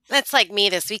versa. that's like me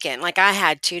this weekend. Like I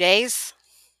had 2 days.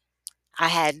 I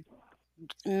had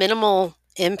minimal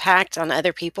impact on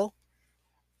other people.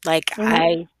 Like Mhm.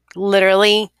 I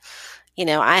literally,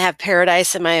 I have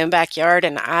paradise in my own backyard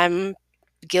and I'm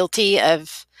guilty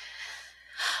of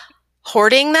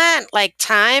hoarding that like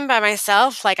time by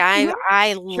myself. Like I Mhm.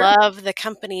 I Sure. love the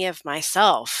company of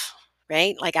myself,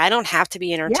 right? Like I don't have to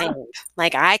be Yeah. entertained.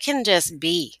 Like I can just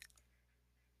be,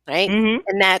 right? Mhm.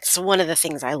 And that's one of the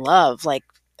things I love. Like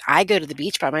I go to the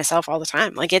beach by myself all the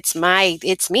time. Like it's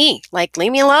me. Like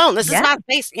leave me alone. This is Yeah. my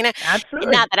space. And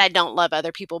Absolutely. not that I don't love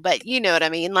other people, but you know what I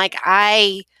mean? Like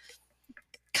I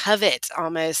covet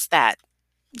almost that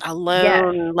Yes.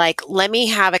 alone, like let me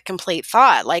have a complete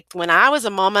thought. Like when I was a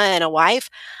mama and a wife,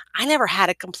 I never had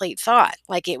a complete thought.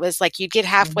 Like it was like you'd get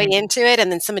halfway Mhm. into it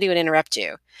and then somebody would interrupt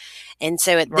you. And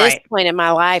so at this Right. point in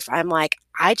my life, I'm like,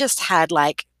 I just had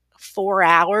like 4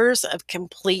 hours of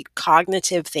complete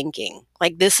cognitive thinking.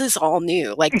 Like this is all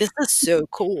new. Like this is so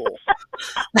cool.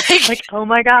 Like, Like, oh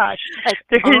my gosh, like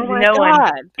there is oh my no one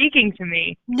God. speaking to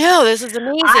me. No, this is I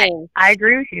amazing. I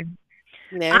agree with you.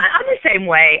 You know? I'm the same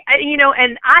way.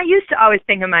 And I used to always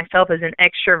think of myself as an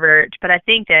extrovert, but I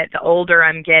think that the older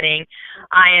I'm getting,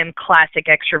 I am classic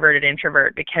extroverted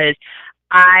introvert because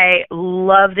I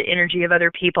love the energy of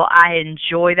other people. I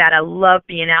enjoy that. I love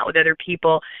being out with other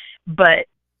people, but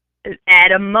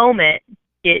at a moment,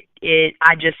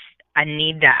 I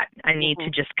need that. I need Hmm. to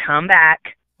just come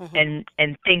back Hmm.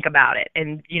 and think about it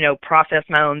and process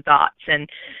my own thoughts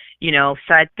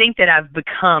so I think that I've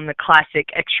become the classic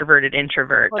extroverted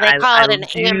introvert. Well, they I call it an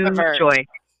do ambivert. enjoy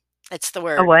It's the a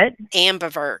word. what?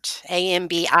 Ambivert.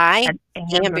 AMBI. An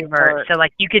ambivert. Ambivert. So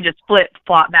like you can just flip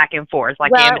flop back and forth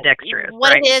like Well, ambidextrous,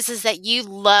 what it right? is that you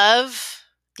love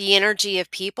the energy of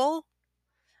people,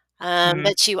 Mhm.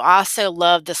 but you also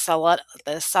love the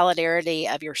solidarity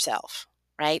of yourself,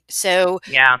 right? So,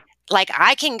 Yeah. like,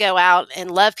 I can go out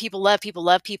and love people, love people,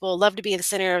 love people, love to be in the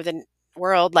center of the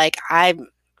world. Like,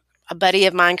 a buddy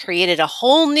of mine created a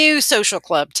whole new social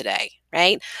club today,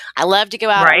 right? I love to go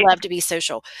out. I Right? love to be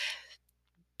social,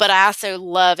 but I also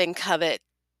love and covet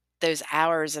those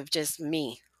hours of just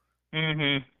me.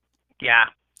 Mhm. Yeah.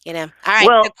 All right, so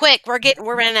Well, quick, we're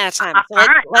running out of time. So all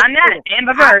right. let's I'm do that this. I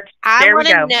ambivert. I There we want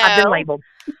to go. I've been know. labeled.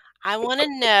 I want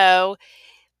to know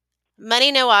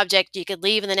money, no object. You could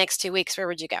leave in the next 2 weeks. Where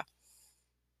would you go?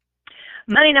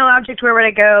 Money, no object. Where would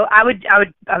I go? I would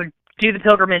do the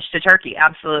pilgrimage to Turkey.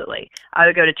 Absolutely. I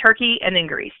would go to Turkey and then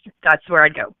Greece. That's where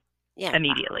I'd go Yeah,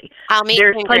 immediately. I'll meet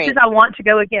There's you in places Greece. I want to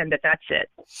go again, but that's it.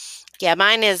 Yeah,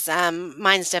 mine's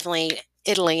definitely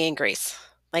Italy and Greece.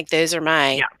 Like those are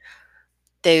my Yeah.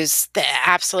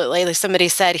 absolutely. Like somebody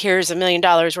said, "Here's $1 million.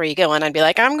 Where you going?" I'd be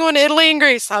like, "I'm going to Italy and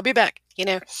Greece. I'll be back."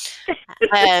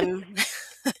 Um,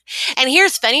 and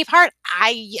here's funny part.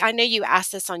 I know you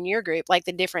asked this on your group, like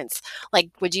the difference. Like,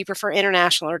 would you prefer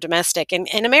international or domestic? And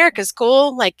America's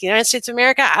cool. Like United States of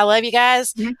America, I love you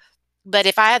guys. Mhm. But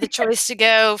if I had the choice to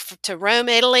go to Rome,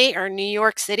 Italy, or New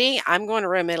York City, I'm going to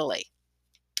Rome, Italy.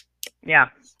 Yeah.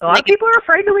 A lot of Like, people are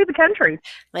afraid to leave the country.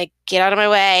 get out of my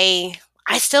way.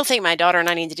 I still think my daughter and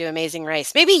I need to do Amazing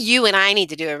Race. Maybe you and I need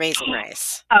to do Amazing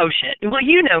Race. Oh shit. Well,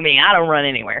 you know me. I don't run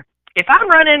anywhere. If I'm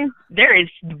running, there is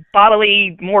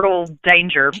bodily mortal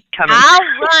danger coming, I'll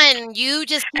run. You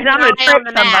just keep and an I'm gonna eye trip on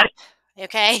the map, somebody.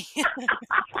 okay?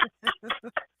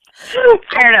 I,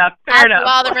 Fair enough. I Fair do enough.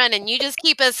 all the running. You just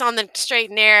keep us on the straight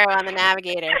and narrow on the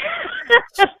navigator.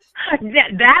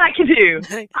 That I can do.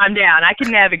 I'm down. I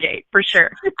can navigate for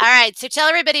sure. All right. So tell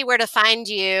everybody where to find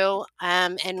you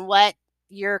and what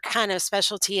your kind of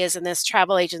specialty is in this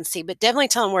travel agency, but definitely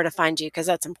tell them where to find you because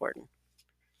that's important.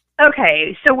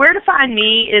 Okay, so where to find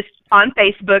me is on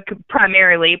Facebook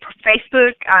primarily.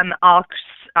 Facebook, I'm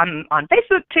on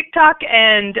Facebook, TikTok,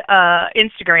 and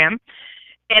Instagram,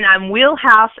 and I'm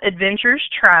Wheelhouse Adventures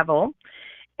Travel,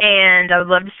 and I would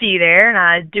love to see you there. And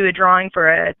I do a drawing for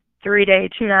a 3-day,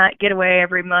 2-night getaway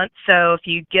every month. So if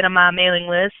you get on my mailing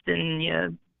list and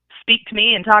you speak to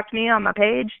me and talk to me on my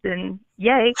page, then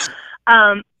yay.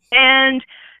 And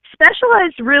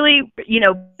specialized really,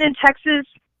 in Texas,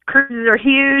 cruises are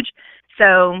huge.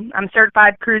 So I'm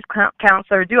certified cruise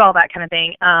counselor, do all that kind of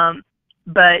thing.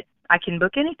 But I can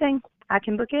book anything. I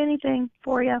can book anything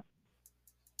for you.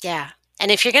 Yeah. And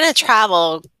if you're going to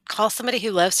travel, call somebody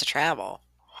who loves to travel.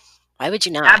 Why would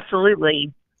you not?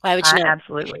 Absolutely. Why would you not?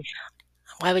 Absolutely.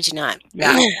 Why would you not?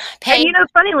 Yeah. And Pay.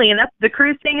 funnily enough, the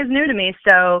cruise thing is new to me.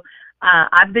 So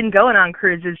I've been going on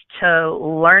cruises to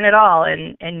learn it all,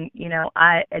 and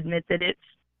I admit that it's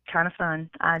kind of fun.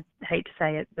 I hate to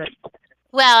say it, but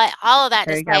Well, all of that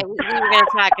there to you go. say, we were going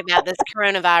to talk about this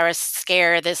coronavirus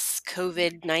scare, this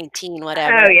COVID-19,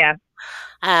 whatever. Oh yeah.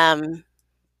 Um,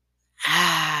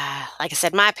 like I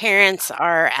said, my parents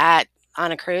are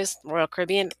on a cruise, Royal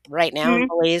Caribbean, right now in Hmm.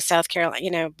 Belize, South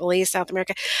Carolina, Belize, South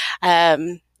America.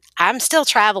 Um, I'm still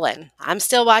traveling. I'm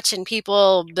still watching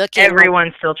people booking. Like,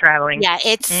 Everyone's still traveling. yeah,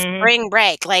 it's Hmm. spring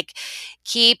break. Like,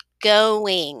 keep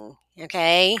going.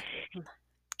 Okay,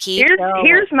 keep Here's going.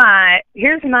 here's my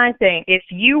here's my thing. If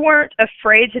you weren't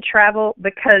afraid to travel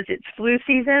because it's flu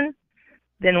season,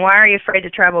 then why are you afraid to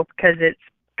travel because it's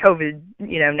COVID,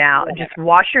 now? Just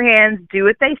wash your hands, do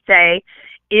what they say.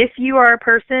 If you are a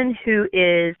person who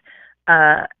is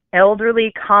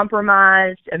elderly,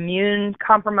 compromised, immune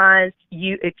compromised,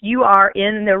 if you are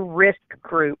in the risk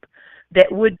group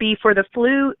that would be for the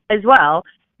flu as well,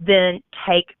 then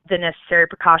take the necessary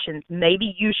precautions.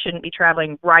 Maybe you shouldn't be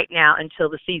traveling right now until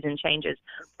the season changes.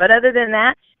 But other than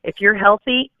that, if you're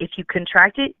healthy, if you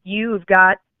contract it, you've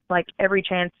got like every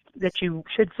chance that you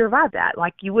should survive that,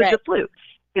 like you would Right. the flu.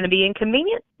 It's going to be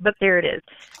inconvenient, but there it is.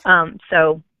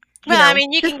 So You Well, I know,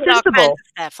 mean, you just can get all kinds sensible. of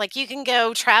stuff. Like, you can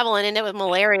go travel and end up with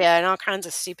malaria and all kinds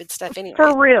of stupid stuff anyway.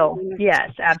 For real.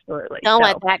 Yes, absolutely. Don't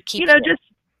let So, that keep you know, you.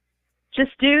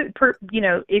 just do you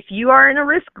know, if you are in a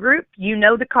risk group, you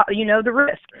know you know the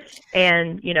risk.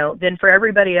 And, you know, then for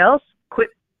everybody else, quit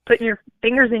putting your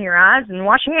fingers in your eyes and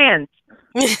wash your hands.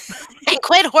 And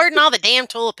quit hoarding all the damn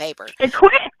toilet paper. And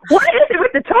quit. What is it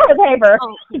with the toilet paper?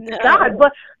 Oh, God, no.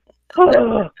 but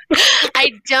oh.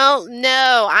 I don't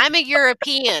know. I'm a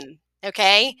European,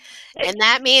 okay? And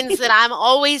that means that I'm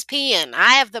always peeing.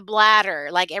 I have the bladder.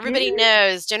 Like everybody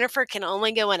knows, Jennifer can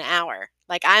only go an hour.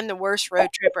 Like I'm the worst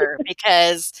road tripper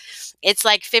because it's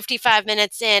like 55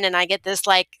 minutes in and I get this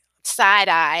like side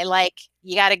eye like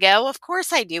you got to go? Of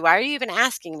course I do. Why are you even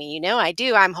asking me? You know I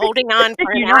do. I'm holding on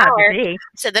for an You know I have to hour pee.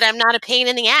 so that I'm not a pain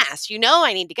in the ass. You know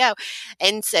I need to go.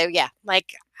 And so yeah,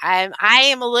 like I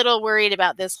am a little worried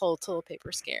about this whole toilet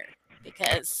paper scare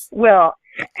because Well,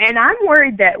 and I'm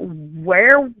worried that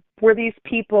where were these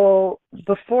people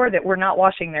before that were not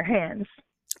washing their hands?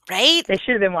 right? They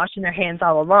should have been washing their hands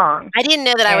all along. I didn't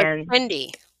know that I was And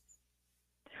trendy.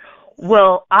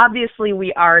 well, obviously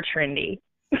we are trendy.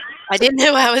 I didn't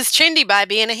know I was trendy by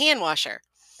being a hand washer.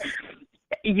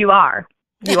 You are.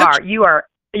 You Okay. are.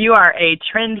 You are a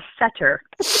trendsetter.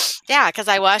 Yeah, because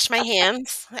I wash my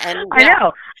hands and I yeah.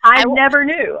 know. I I never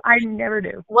knew. I never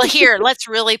knew. Well, here, let's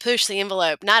really push the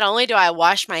envelope. Not only do I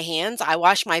wash my hands, I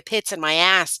wash my pits and my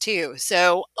ass too.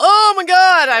 So, oh my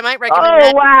God, I might recommend Oh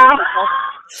that to wow. people.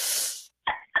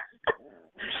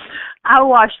 I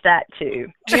wash that too.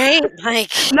 Right?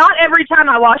 Like, Not every time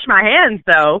I wash my hands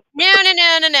though. no, no,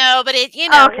 no, no, no. But Okay.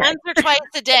 once or twice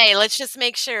a day, let's just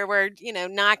make sure we're,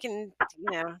 knocking,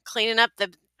 cleaning up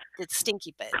the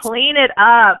stinky bits. Clean it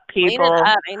up, Clean it people.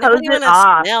 up. Ain't Hose nobody it want to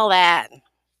off. smell that.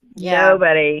 Yeah,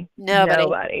 Nobody. nobody.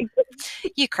 Nobody.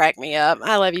 You crack me up.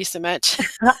 I love you so much.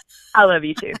 I love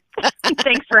you too.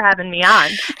 Thanks for having me on.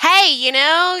 Hey,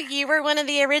 you were one of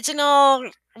the original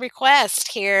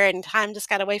requests here, and time just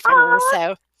got away from me. Aw.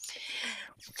 So,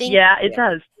 thank Yeah, it you.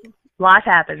 does. Life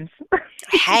happens.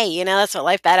 Hey, that's what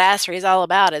Life Badassery is all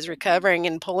about, is recovering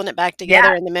and pulling it back together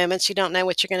Yeah. in the moments you don't know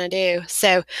what you're going to do.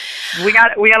 So, We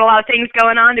got a lot of things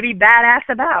going on to be badass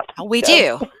about. we So,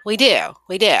 do. We do.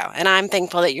 We do. And I'm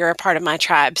thankful that you're a part of my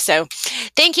tribe. So,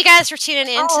 thank you guys for tuning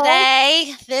in oh,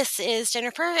 today. This is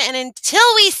Jennifer. And until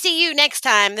we see you next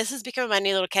time, this has become my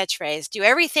new little catchphrase: do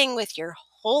everything with your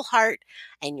whole heart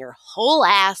and your whole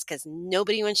ass because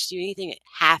nobody wants you to do anything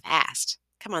half assed.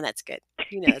 Come on, that's good.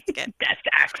 That's good.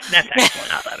 that's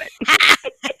excellent. I love it.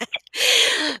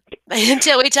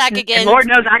 Until we talk And again. Lord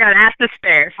knows I got ass to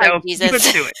spare, Oh, so Jesus.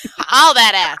 let's do it. All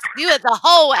that ass. Do it the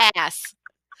whole ass.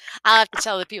 I'll have to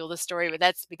tell the people the story, but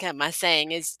that's become my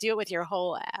saying, is do it with your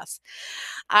whole ass.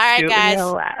 All right, Do it with your guys.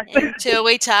 whole ass. Until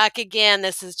we talk again,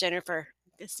 this is Jennifer.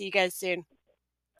 See you guys soon.